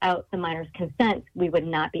 So without the minor's consent, we would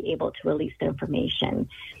not be able to release the information.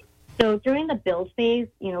 So during the build phase,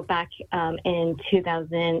 back in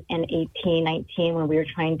 2018-19, when we were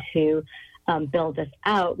trying to build this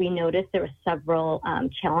out, we noticed there were several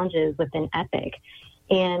challenges within Epic.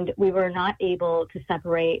 And we were not able to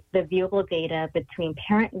separate the viewable data between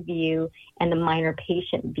parent view and the minor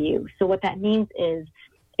patient view. So what that means is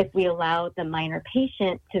if we allow the minor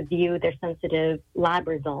patient to view their sensitive lab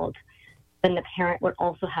result, then the parent would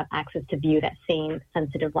also have access to view that same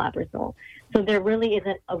sensitive lab result. So there really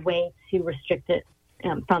isn't a way to restrict it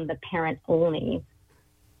from the parent only.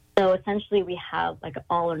 So essentially we have like an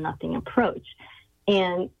all or nothing approach.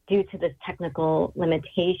 And due to this technical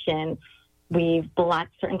limitation, we've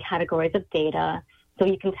blocked certain categories of data. So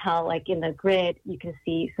you can tell, like in the grid, you can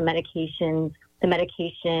see some medications, the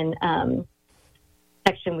medication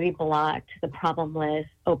section we blocked, the problem list,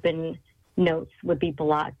 open notes would be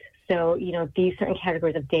blocked. So, these certain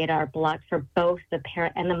categories of data are blocked for both the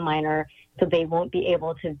parent and the minor, so they won't be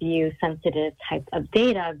able to view sensitive types of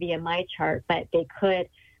data via MyChart, but they could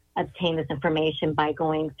obtain this information by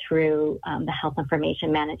going through the Health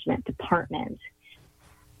Information Management Department.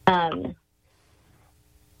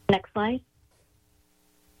 Next slide.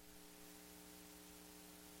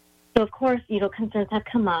 So, of course, concerns have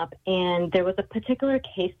come up, and there was a particular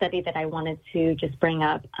case study that I wanted to just bring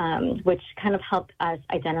up, which kind of helped us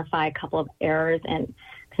identify a couple of errors and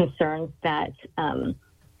concerns that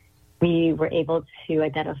we were able to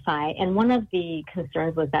identify. And one of the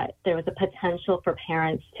concerns was that there was a potential for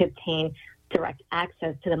parents to obtain direct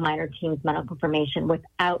access to the minor teen's medical information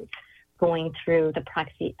without going through the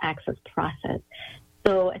proxy access process.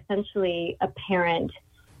 So, essentially, a parent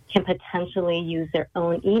can potentially use their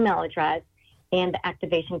own email address and the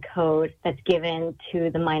activation code that's given to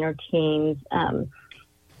the minor teens,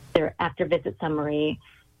 their after visit summary,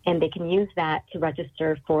 and they can use that to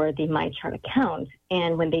register for the MyChart account.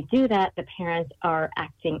 And when they do that, the parents are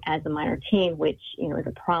acting as a minor teen, which, is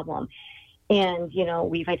a problem. And,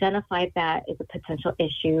 we've identified that as a potential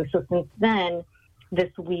issue. So since then,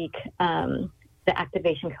 this week, the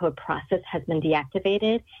activation code process has been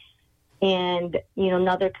deactivated. And,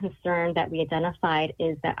 another concern that we identified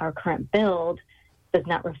is that our current build does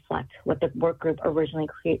not reflect what the work group originally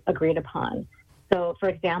agreed upon. So, for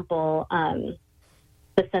example,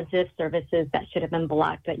 the sensitive services that should have been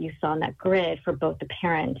blocked that you saw on that grid for both the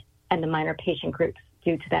parent and the minor patient groups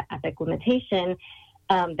due to that Epic limitation,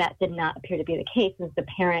 that did not appear to be the case, since the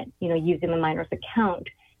parent, using the minor's account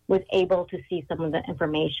was able to see some of the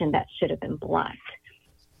information that should have been blocked.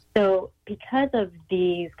 So because of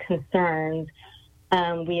these concerns,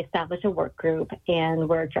 we established a work group, and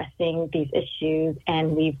we're addressing these issues,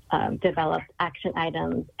 and we've developed action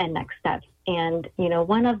items and next steps. And,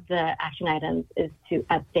 one of the action items is to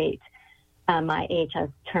update my AHS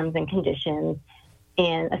terms and conditions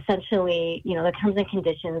And essentially, the terms and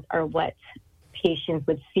conditions are what patients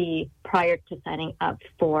would see prior to signing up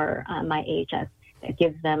for My AHS. It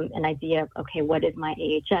gives them an idea of, okay, what is My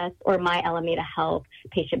AHS or My Alameda Health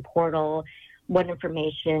patient portal? What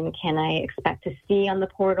information can I expect to see on the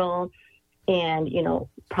portal? And,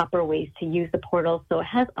 proper ways to use the portal. So it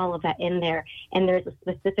has all of that in there. And there's a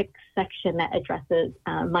specific section that addresses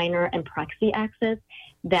minor and proxy access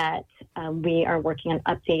that we are working on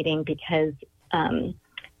updating because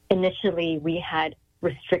initially we had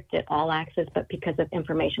restricted all access, but because of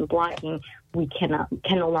information blocking, we can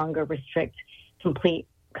no longer restrict complete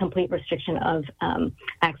restriction of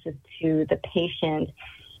access to the patient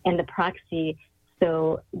and the proxy.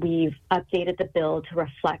 So we've updated the bill to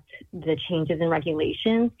reflect the changes in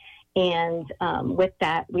regulations. And with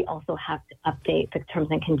that, we also have to update the terms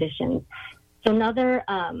and conditions. So another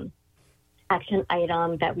action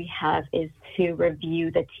item that we have is to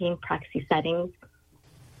review the team proxy settings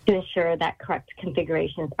to ensure that correct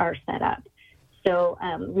configurations are set up. So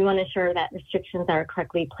we want to ensure that restrictions are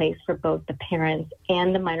correctly placed for both the parents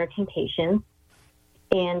and the minor teen patients.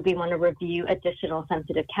 And we want to review additional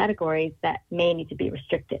sensitive categories that may need to be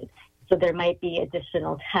restricted. So there might be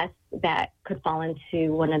additional tests that could fall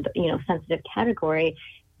into one of the sensitive category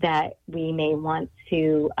that we may want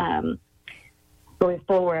to, going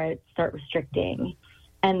forward, start restricting.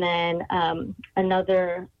 And then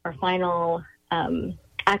our final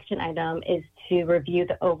action item is to review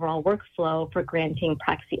the overall workflow for granting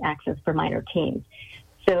proxy access for minor teens.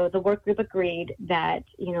 So the work group agreed that,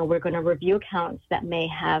 we're going to review accounts that may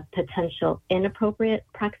have potential inappropriate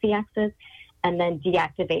proxy access and then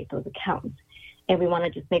deactivate those accounts. And we want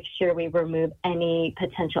to just make sure we remove any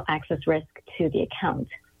potential access risk to the account.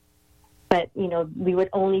 But, we would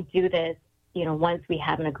only do this, once we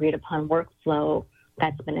have an agreed upon workflow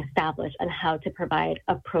that's been established on how to provide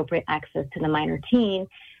appropriate access to the minor teen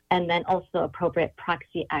and then also appropriate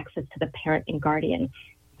proxy access to the parent and guardian.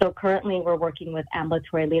 So currently we're working with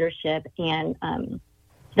ambulatory leadership and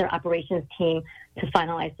their operations team to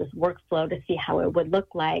finalize this workflow to see how it would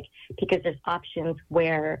look like, because there's options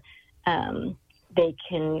where they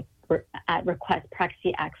can request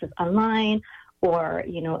proxy access online, or,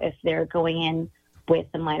 if they're going in with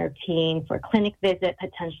a minor teen for a clinic visit,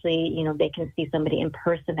 potentially, they can see somebody in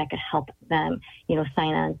person that could help them,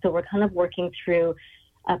 sign on. So we're kind of working through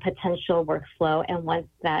a potential workflow. And once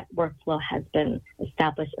that workflow has been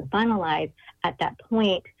established and finalized, at that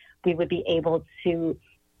point, we would be able to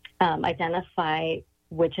identify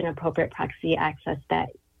which inappropriate proxy access that,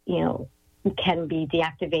 can be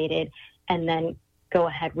deactivated, and then go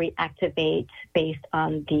ahead, reactivate based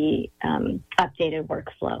on the updated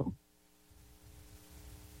workflow.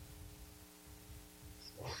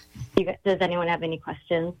 Does anyone have any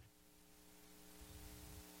questions?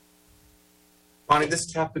 Bonnie, this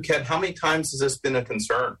is Cap Bouquet. How many times has this been a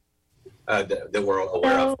concern that we're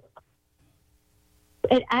aware of?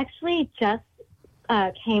 It actually just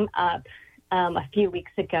came up a few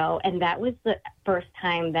weeks ago, and that was the first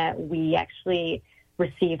time that we actually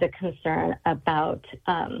received a concern about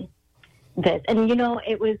this. And,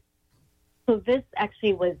 this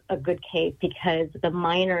actually was a good case because the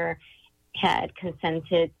minor had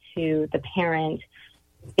consented to the parent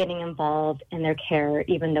getting involved in their care,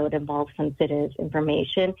 even though it involved sensitive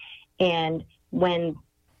information. And when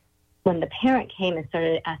the parent came and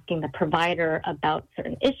started asking the provider about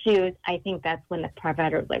certain issues, I think that's when the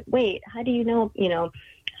provider was like, wait, how do you know,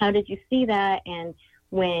 how did you see that? And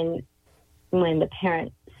when the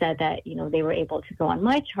parent said that, they were able to go on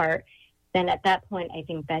my chart, then at that point, I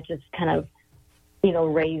think that just kind of,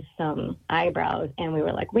 raised some eyebrows, and we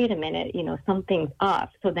were like, wait a minute, something's off.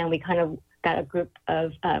 So then we kind of got a group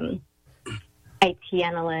of IT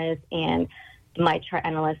analysts and my chart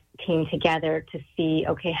analysts came together to see,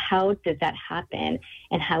 okay, how did that happen?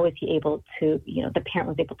 And how was he able to, the parent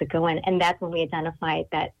was able to go in. And that's when we identified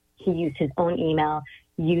that he used his own email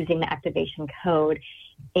using the activation code.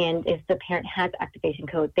 And if the parent has activation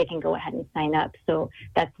code, they can go ahead and sign up. So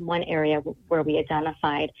that's one area where we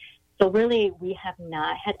identified. So really, we have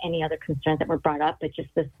not had any other concerns that were brought up, but just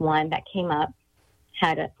this one that came up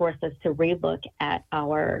had forced us to relook at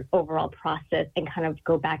our overall process and kind of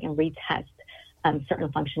go back and retest certain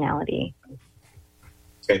functionality.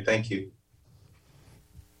 Okay, thank you.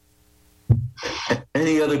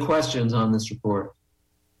 Any other questions on this report?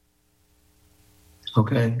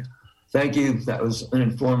 Okay, thank you. That was an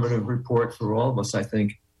informative report for all of us, I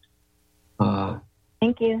think.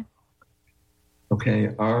 Thank you. Okay,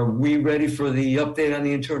 are we ready for the update on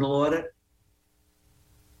the internal audit?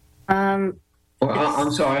 I'm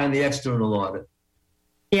sorry, on the external audit.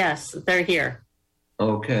 Yes, they're here.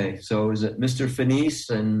 Okay, so is it Mr. Finese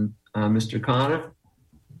and Mr. Connor?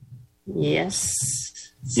 Yes.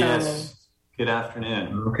 Yes. Good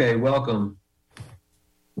afternoon. Okay, welcome.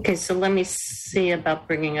 Okay, so let me see about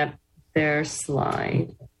bringing up their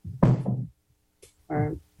slide.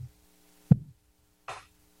 Or,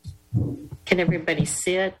 can everybody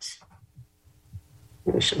see it?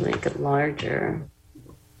 We should make it larger.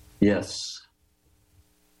 Yes.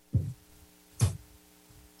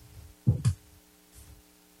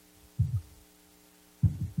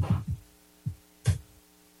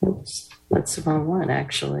 Oops, that's the wrong one,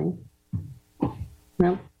 actually.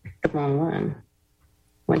 Nope, the wrong one.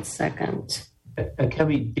 1 second.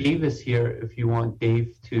 Kevin, Dave is here if you want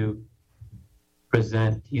Dave to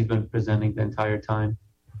present. He's been presenting the entire time.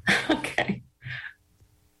 Okay.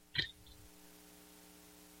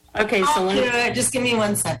 Okay, so I'll let do me, it. Just give me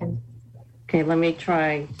 1 second. okay, let me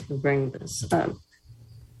try to bring this up.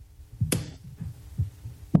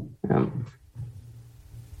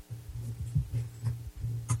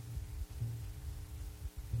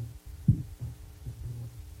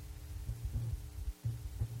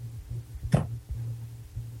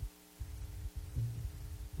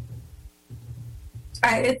 All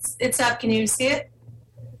right, it's up. Can you see it?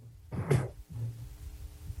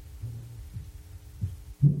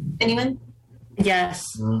 Anyone? Yes.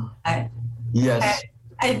 All right. Yes.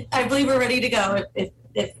 I believe we're ready to go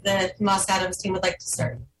if the Moss Adams team would like to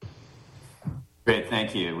start. Great,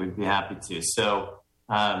 thank you. We'd be happy to. So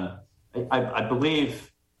I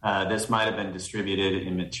believe this might have been distributed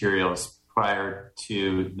in materials prior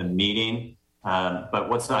to the meeting,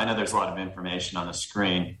 but I know there's a lot of information on the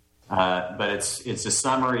screen, but it's a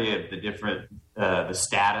summary of the different, the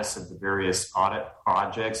status of the various audit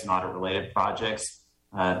projects and audit-related projects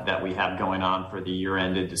that we have going on for the year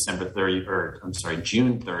ended June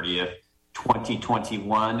 30th,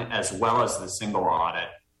 2021, as well as the single audit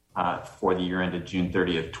for the year ended June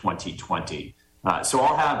 30th, 2020. So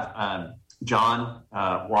I'll have John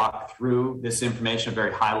walk through this information at a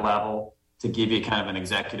very high level to give you kind of an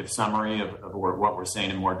executive summary of what we're saying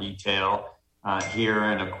in more detail here.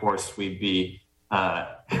 And of course, we'd be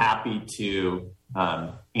happy to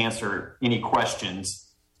answer any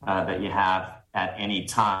questions that you have at any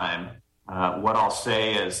time. What I'll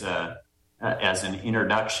say as an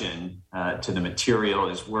introduction to the material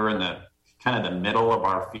is we're in the kind of the middle of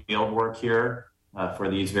our field work here for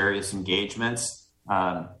these various engagements.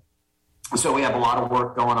 So we have a lot of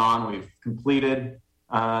work going on. We've completed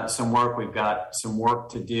some work. We've got some work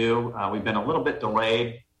to do. We've been a little bit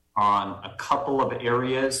delayed on a couple of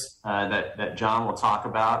areas that John will talk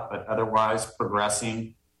about, but otherwise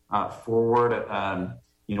progressing forward.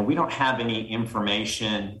 We don't have any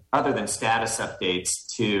information other than status updates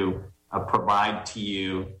to provide to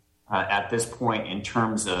you at this point in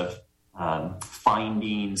terms of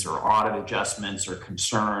findings or audit adjustments or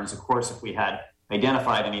concerns. Of course, if we had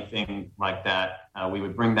identified anything like that, we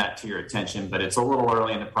would bring that to your attention, but it's a little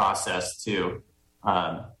early in the process to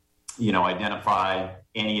identify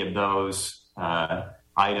any of those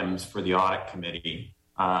items for the audit committee.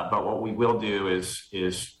 But what we will do is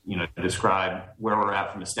describe where we're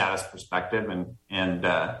at from a status perspective, and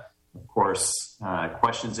of course,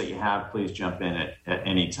 questions that you have, please jump in at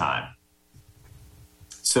any time.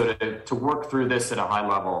 So to work through this at a high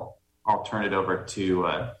level, I'll turn it over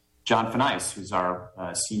to John Finese, who's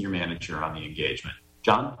our senior manager on the engagement.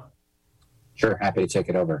 John? Sure, happy to take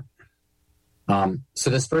it over. So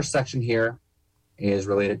this first section here is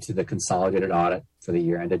related to the consolidated audit for the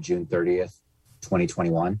year ended June 30th,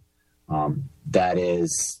 2021. That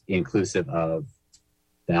is inclusive of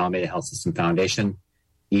the Alameda Health System Foundation,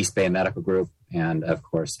 East Bay Medical Group, and of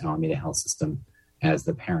course, Alameda Health System as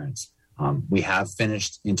the parents. We have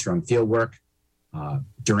finished interim field work.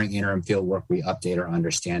 During interim field work, we update our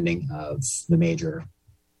understanding of the major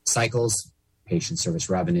cycles, patient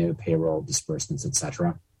service revenue, payroll, disbursements,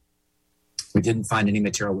 etc. We didn't find any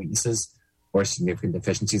material weaknesses or significant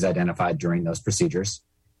deficiencies identified during those procedures.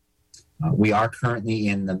 We are currently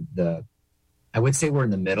in I would say we're in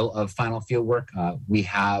the middle of final field work. We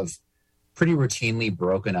have pretty routinely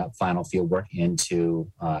broken up final field work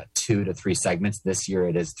into 2 to 3 segments. This year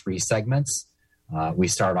it is 3 segments. We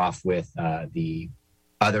start off with the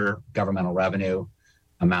other governmental revenue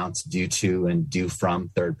amounts due to and due from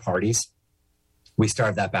third parties. We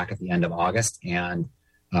started that back at the end of August, and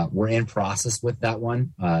we're in process with that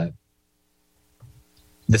one.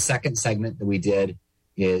 The second segment that we did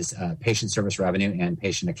is patient service revenue and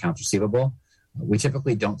patient accounts receivable. We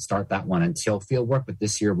typically don't start that one until field work, but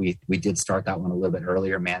this year we did start that one a little bit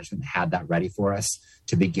earlier. Management had that ready for us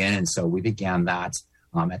to begin, and so we began that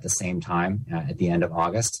at the same time at the end of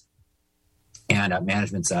August. And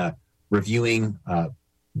management's reviewing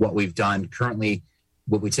what we've done. Currently,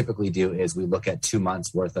 what we typically do is we look at 2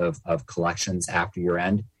 months worth of collections after year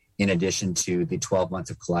end, in addition to the 12 months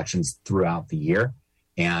of collections throughout the year.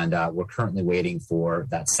 And we're currently waiting for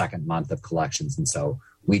that second month of collections. And so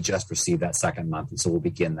we just received that second month. And so we'll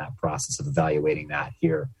begin that process of evaluating that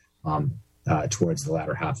here towards the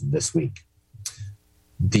latter half of this week.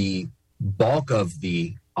 The bulk of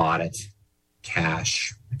the audit,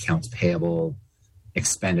 cash, accounts payable,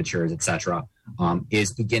 expenditures, et cetera,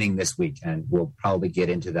 is beginning this week. And we'll probably get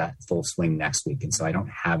into that full swing next week. And so I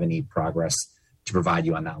don't have any progress to provide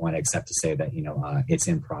you on that one, except to say that, it's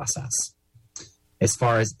in process. As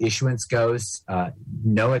far as issuance goes,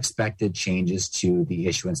 no expected changes to the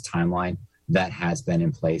issuance timeline that has been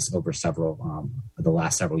in place over the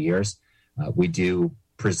last several years. We do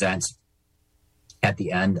present at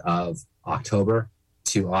the end of October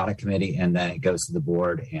to audit committee, and then it goes to the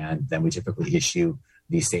board, and then we typically issue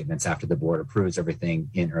these statements after the board approves everything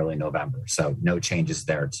in early November. So no changes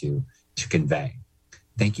there to convey.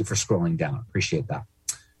 Thank you for scrolling down. Appreciate that.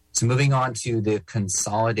 So moving on to the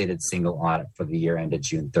consolidated single audit for the year ended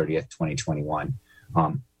June 30th, 2021.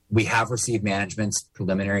 We have received management's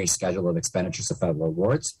preliminary schedule of expenditures of federal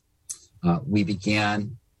awards. We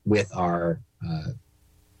began with our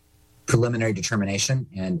preliminary determination,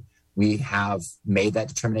 and we have made that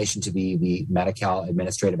determination to be the Medi-Cal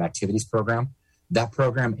Administrative Activities Program. That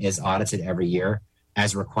program is audited every year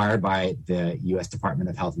as required by the U.S. Department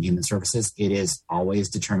of Health and Human Services. It is always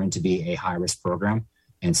determined to be a high-risk program,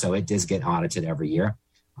 and so it does get audited every year.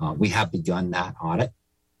 We have begun that audit.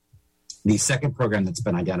 The second program that's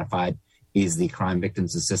been identified is the Crime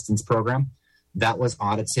Victims Assistance Program. That was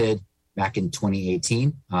audited back in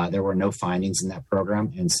 2018. There were no findings in that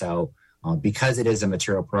program, and so because it is a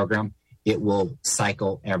material program, it will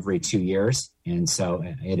cycle every 2 years, and so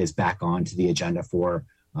it is back onto the agenda for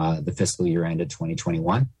the fiscal year ended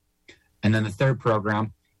 2021. And then the third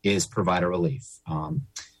program is provider relief.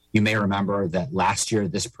 You may remember that last year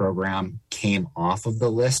this program came off of the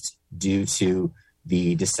list due to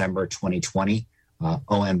the December 2020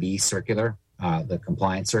 OMB circular, the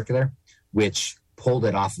compliance circular, which pulled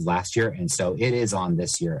it off of last year, and so it is on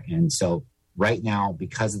this year. And so right now,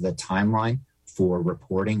 because of the timeline for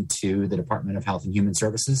reporting to the Department of Health and Human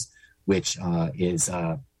Services, which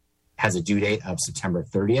has a due date of September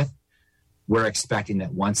 30th, we're expecting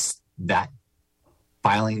that once that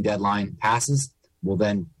filing deadline passes, we'll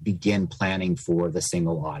then begin planning for the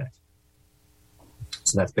single audit.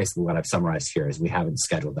 So that's basically what I've summarized here, is we haven't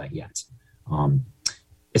scheduled that yet.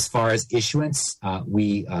 As far as issuance,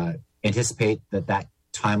 we anticipate that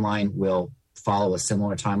timeline will follow a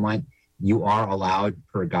similar timeline. You are allowed,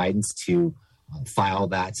 per guidance, to file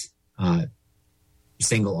that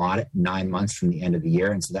single audit 9 months from the end of the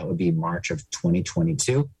year. And so that would be March of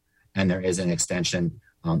 2022. And there is an extension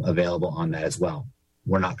available on that as well.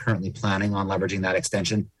 We're not currently planning on leveraging that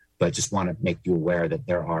extension, but just want to make you aware that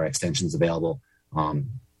there are extensions available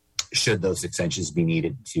should those extensions be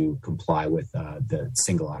needed to comply with the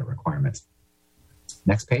single audit requirements.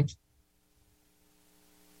 Next page.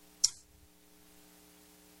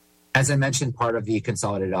 As I mentioned, part of the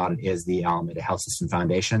consolidated audit is the Alameda Health System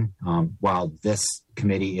Foundation. While this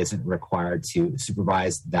committee isn't required to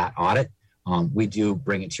supervise that audit, we do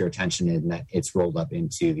bring it to your attention in that it's rolled up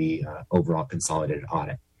into the overall consolidated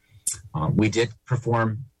audit. We did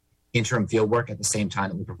perform interim field work at the same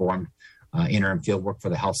time that we performed interim field work for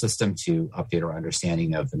the health system to update our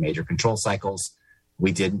understanding of the major control cycles.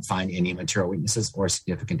 We didn't find any material weaknesses or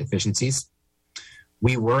significant deficiencies.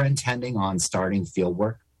 We were intending on starting field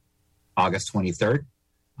work August 23rd.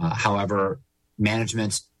 However,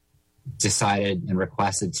 management decided and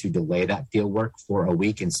requested to delay that field work for a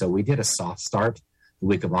week. And so we did a soft start the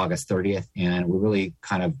week of August 30th, and we really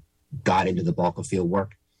kind of got into the bulk of field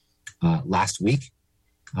work last week.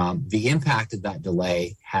 The impact of that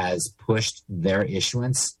delay has pushed their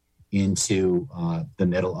issuance into the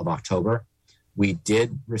middle of October. We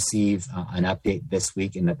did receive an update this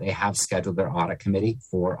week in that they have scheduled their audit committee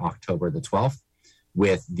for October the 12th,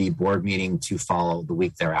 with the board meeting to follow the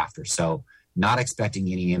week thereafter. So not expecting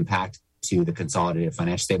any impact to the consolidated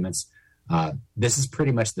financial statements. This is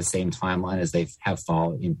pretty much the same timeline as they have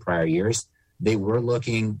followed in prior years. They were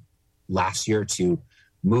looking last year to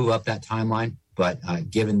move up that timeline, but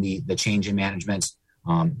given the change in management,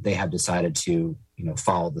 they have decided to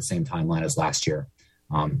follow the same timeline as last year.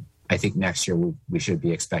 I think next year we should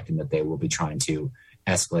be expecting that they will be trying to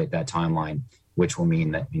escalate that timeline, which will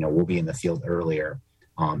mean that we'll be in the field earlier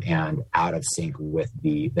and out of sync with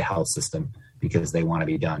the health system, because they want to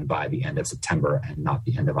be done by the end of September and not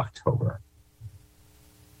the end of October.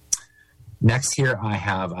 Next here, I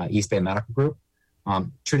have East Bay Medical Group.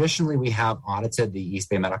 Traditionally, we have audited the East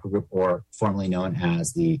Bay Medical Group, or formerly known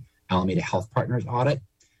as the Alameda Health Partners audit.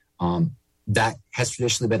 That has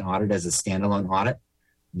traditionally been audited as a standalone audit.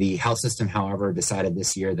 The health system, however, decided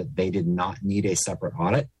this year that they did not need a separate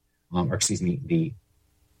audit, the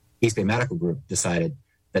East Bay Medical Group decided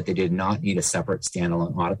that they did not need a separate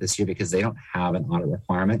standalone audit this year because they don't have an audit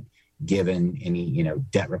requirement given any,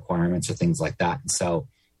 debt requirements or things like that. And so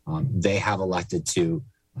they have elected to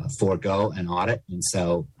forego an audit. And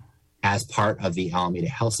so as part of the Alameda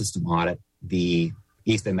Health System audit, the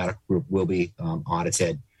East Bay Medical Group will be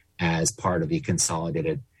audited as part of the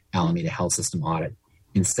consolidated Alameda Health System audit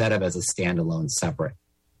instead of as a standalone separate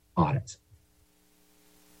audit.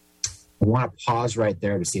 I want to pause right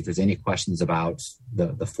there to see if there's any questions about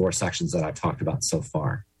the four sections that I've talked about so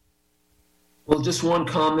far. Well, just one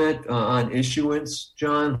comment on issuance,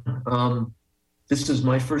 John. This is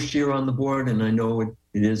my first year on the board, and I know it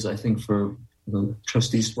is, I think, for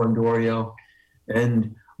Trustee Splendorio.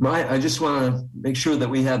 And I just want to make sure that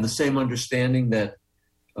we have the same understanding that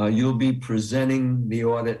you'll be presenting the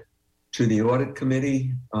audit to the audit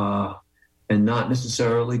committee and not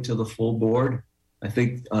necessarily to the full board. I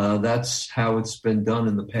think that's how it's been done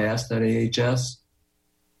in the past at AHS.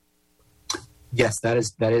 Yes, that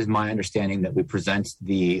is my understanding, that we present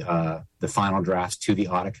the final drafts to the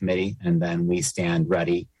audit committee, and then we stand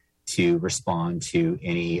ready to respond to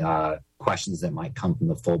any questions that might come from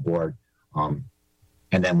the full board, and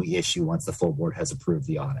then we issue once the full board has approved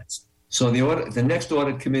the audits. So the next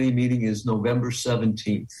audit committee meeting is November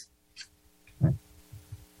 17th. Right.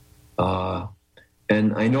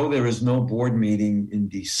 And I know there is no board meeting in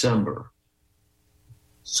December.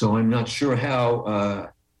 So I'm not sure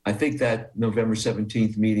how, I think that November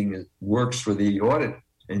 17th meeting works for the audit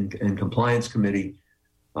and compliance committee.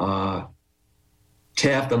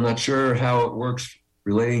 Taft, I'm not sure how it works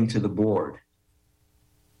relating to the board.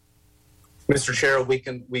 Mr. Chair, we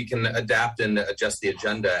can adapt and adjust the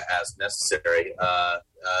agenda as necessary.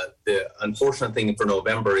 The unfortunate thing for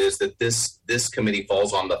November is that this committee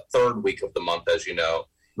falls on the third week of the month, as you know,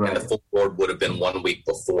 Right. and the full board would have been 1 week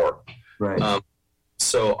before. Right.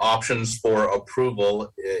 So options for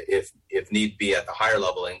approval, if need be at the higher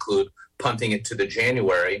level, include punting it to the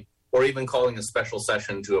January, or even calling a special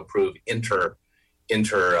session to approve inter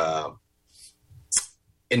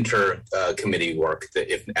committee work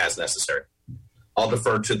if as necessary. I'll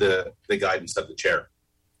defer to the guidance of the chair,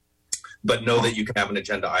 but know that you can have an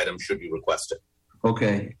agenda item should you request it.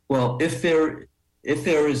 Okay. Well, if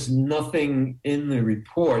there is nothing in the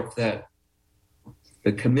report that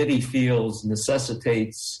the committee feels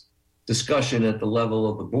necessitates discussion at the level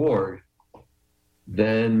of the board,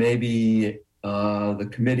 then maybe the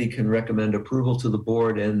committee can recommend approval to the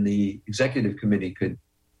board, and the executive committee could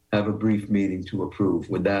have a brief meeting to approve.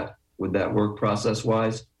 Would that work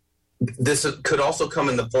process-wise? This could also come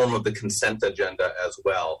in the form of the consent agenda as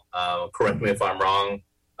well. Correct me if I'm wrong,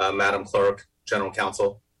 Madam Clerk, General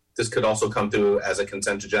Counsel. This could also come through as a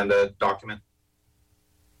consent agenda document.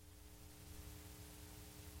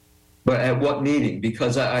 But at what meeting?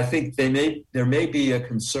 Because I think there may be a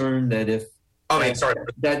concern that if...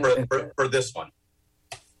 for this one.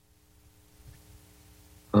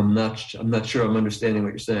 I'm not sure I'm understanding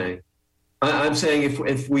what you're saying. I'm saying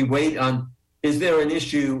if we wait on... Is there an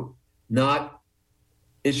issue not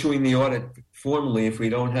issuing the audit formally if we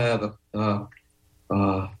don't have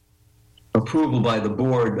approval by the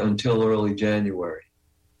board until early January?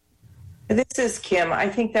 This is Kim. I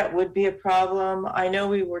think that would be a problem. I know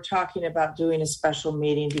we were talking about doing a special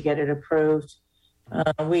meeting to get it approved.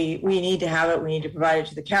 We need to have it. We need to provide it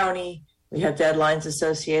to the county. We have deadlines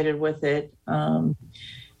associated with it. And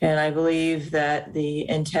I believe that the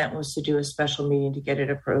intent was to do a special meeting to get it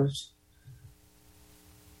approved.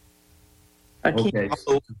 Okay.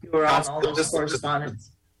 You were on all those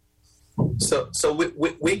correspondence. So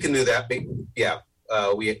we can do that. Yeah,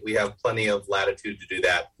 we have plenty of latitude to do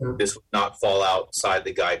that. This would not fall outside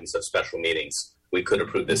the guidance of special meetings. We could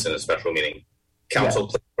approve this in a special meeting. Council,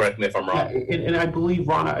 please correct me if I'm wrong. And I believe,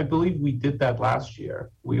 Ron, we did that last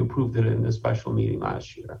year. We approved it in the special meeting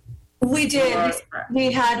last year. We did.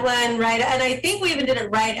 We had one right, and I think we even did it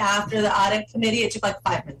right after the audit committee. It took like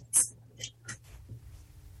 5 minutes.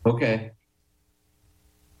 Okay.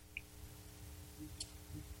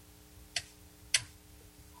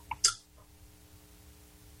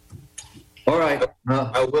 All right.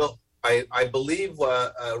 I will. I believe,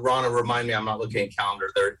 Rana, remind me, I'm not looking at calendar.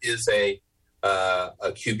 There is a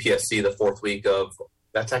QPSC the fourth week of,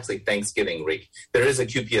 that's actually Thanksgiving week. There is a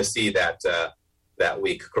QPSC that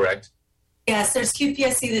week, correct? Yes, there's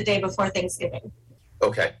QPSC the day before Thanksgiving.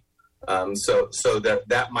 Okay. So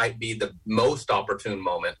that might be the most opportune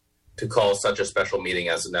moment to call such a special meeting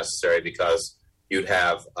as necessary, because you'd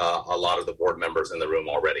have a lot of the board members in the room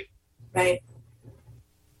already. Right.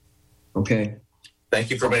 Okay. Thank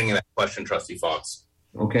you for bringing that question, Trustee Fox.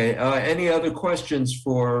 Okay. Any other questions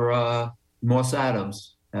for Moss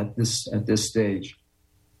Adams at this stage?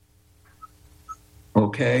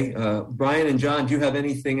 Okay. Brian and John, do you have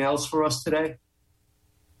anything else for us today?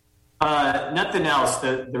 Nothing else.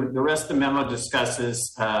 The rest of the memo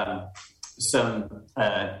discusses some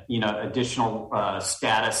additional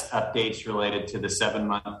status updates related to the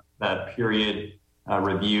 7-month period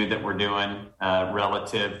review that we're doing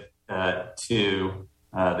relative to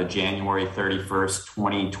the January 31st,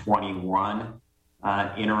 2021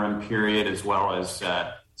 interim period, as well as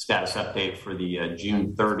status update for the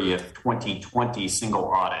June 30th, 2020 single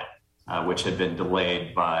audit, which had been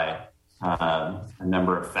delayed by a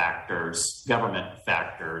number of factors, government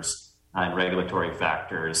factors and regulatory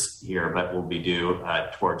factors here, but will be due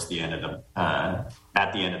towards the end of the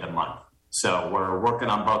at the end of the month. So we're working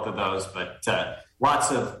on both of those, but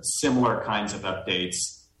lots of similar kinds of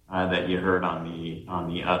updates that you heard on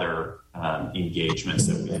the other engagements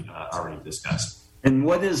that we already discussed. And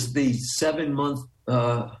what is the 7-month?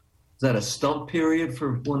 Is that a stump period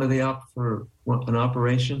for one of the for an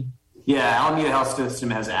operation? Yeah, Alameda Health System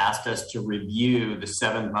has asked us to review the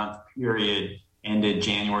 7-month period ended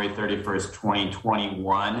January 31st,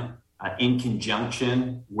 2021, in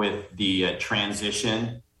conjunction with the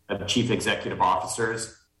transition of chief executive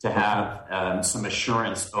officers, to have some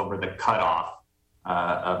assurance over the cutoff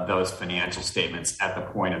of those financial statements at the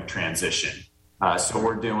point of transition. So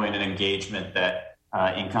we're doing an engagement that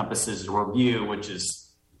encompasses a review, which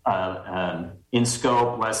is in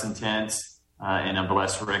scope, less intense, and of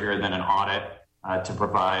less rigor than an audit, to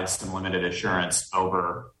provide some limited assurance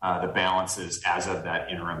over the balances as of that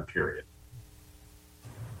interim period.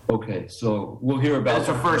 Okay, so we'll hear about. It's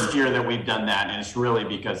the first year that we've done that, and it's really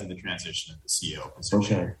because of the transition of the CEO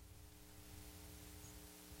position. Okay.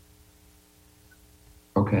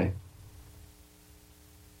 Okay.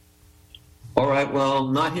 All right. Well,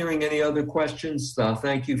 not hearing any other questions.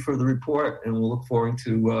 Thank you for the report, and we'll look forward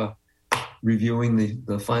to reviewing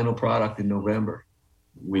the final product in November.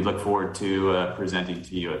 We look forward to presenting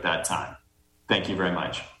to you at that time. Thank you very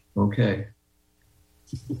much. Okay.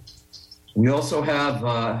 We also have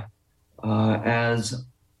as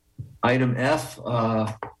item F,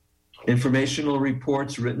 informational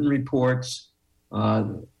reports, written reports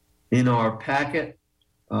in our packet.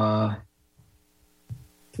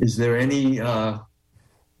 Is there anybody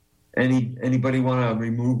want to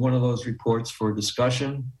remove one of those reports for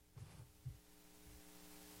discussion?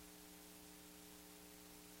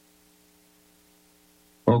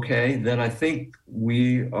 Okay, then I think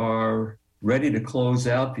we are ready to close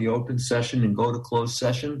out the open session and go to closed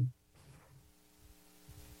session.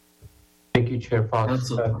 Thank you, Chair Fox.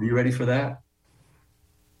 Council, are you ready for that?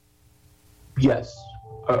 Yes.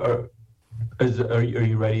 Are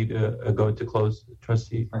you ready to go into closed,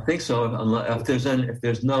 Trustee? I think so. If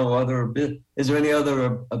there's no other, is there any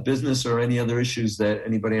other business or any other issues that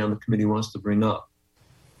anybody on the committee wants to bring up?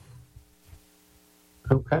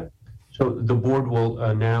 Okay. So the board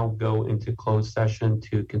will now go into closed session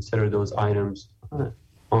to consider those items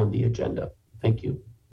on the agenda. Thank you.